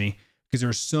much to me, because there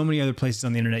are so many other places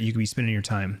on the internet you could be spending your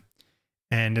time.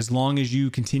 And as long as you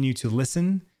continue to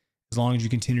listen, as long as you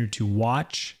continue to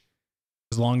watch,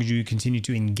 as long as you continue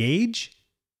to engage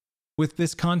with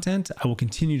this content, I will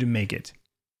continue to make it.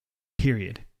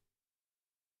 Period.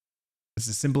 It's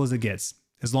as simple as it gets.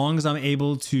 As long as I'm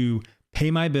able to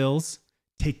pay my bills,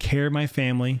 take care of my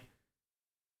family,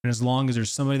 and as long as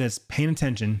there's somebody that's paying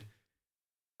attention,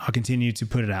 I'll continue to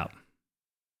put it out.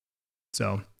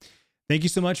 So thank you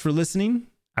so much for listening.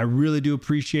 I really do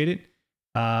appreciate it.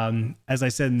 As I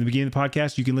said in the beginning of the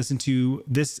podcast, you can listen to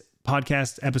this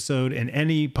podcast episode and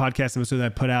any podcast episode that I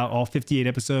put out, all 58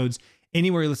 episodes,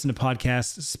 anywhere you listen to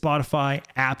podcasts: Spotify,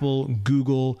 Apple,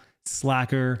 Google,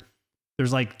 Slacker.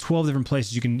 There's like 12 different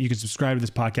places you can subscribe to this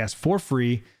podcast for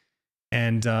free,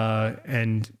 and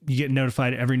you get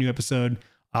notified every new episode.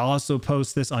 I'll also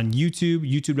post this on YouTube,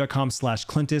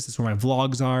 youtube.com/Clintus. That's where my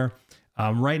vlogs are.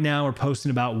 Right now, we're posting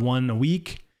about one a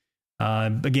week.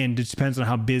 Again, it just depends on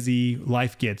how busy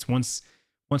life gets. Once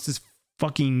this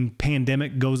fucking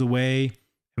pandemic goes away,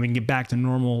 and we can get back to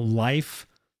normal life,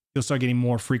 you'll start getting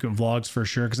more frequent vlogs for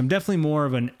sure. Because I'm definitely more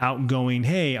of an outgoing,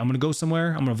 hey, I'm going to go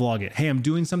somewhere, I'm going to vlog it. Hey, I'm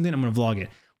doing something, I'm going to vlog it.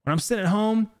 When I'm sitting at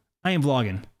home, I ain't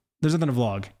vlogging. There's nothing to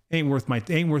vlog. It ain't worth my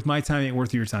time, ain't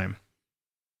worth your time.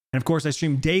 And of course, I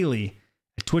stream daily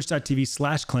at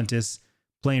twitch.tv/Clintus,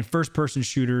 playing first-person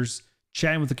shooters,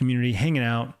 chatting with the community, hanging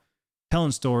out,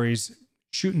 telling stories,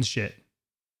 shooting shit.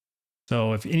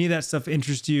 So if any of that stuff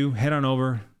interests you, head on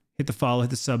over, hit the follow, hit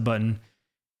the sub button,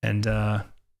 and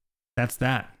that's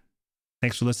that.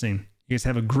 Thanks for listening. You guys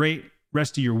have a great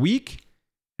rest of your week,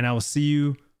 and I will see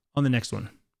you on the next one.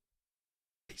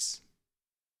 Peace.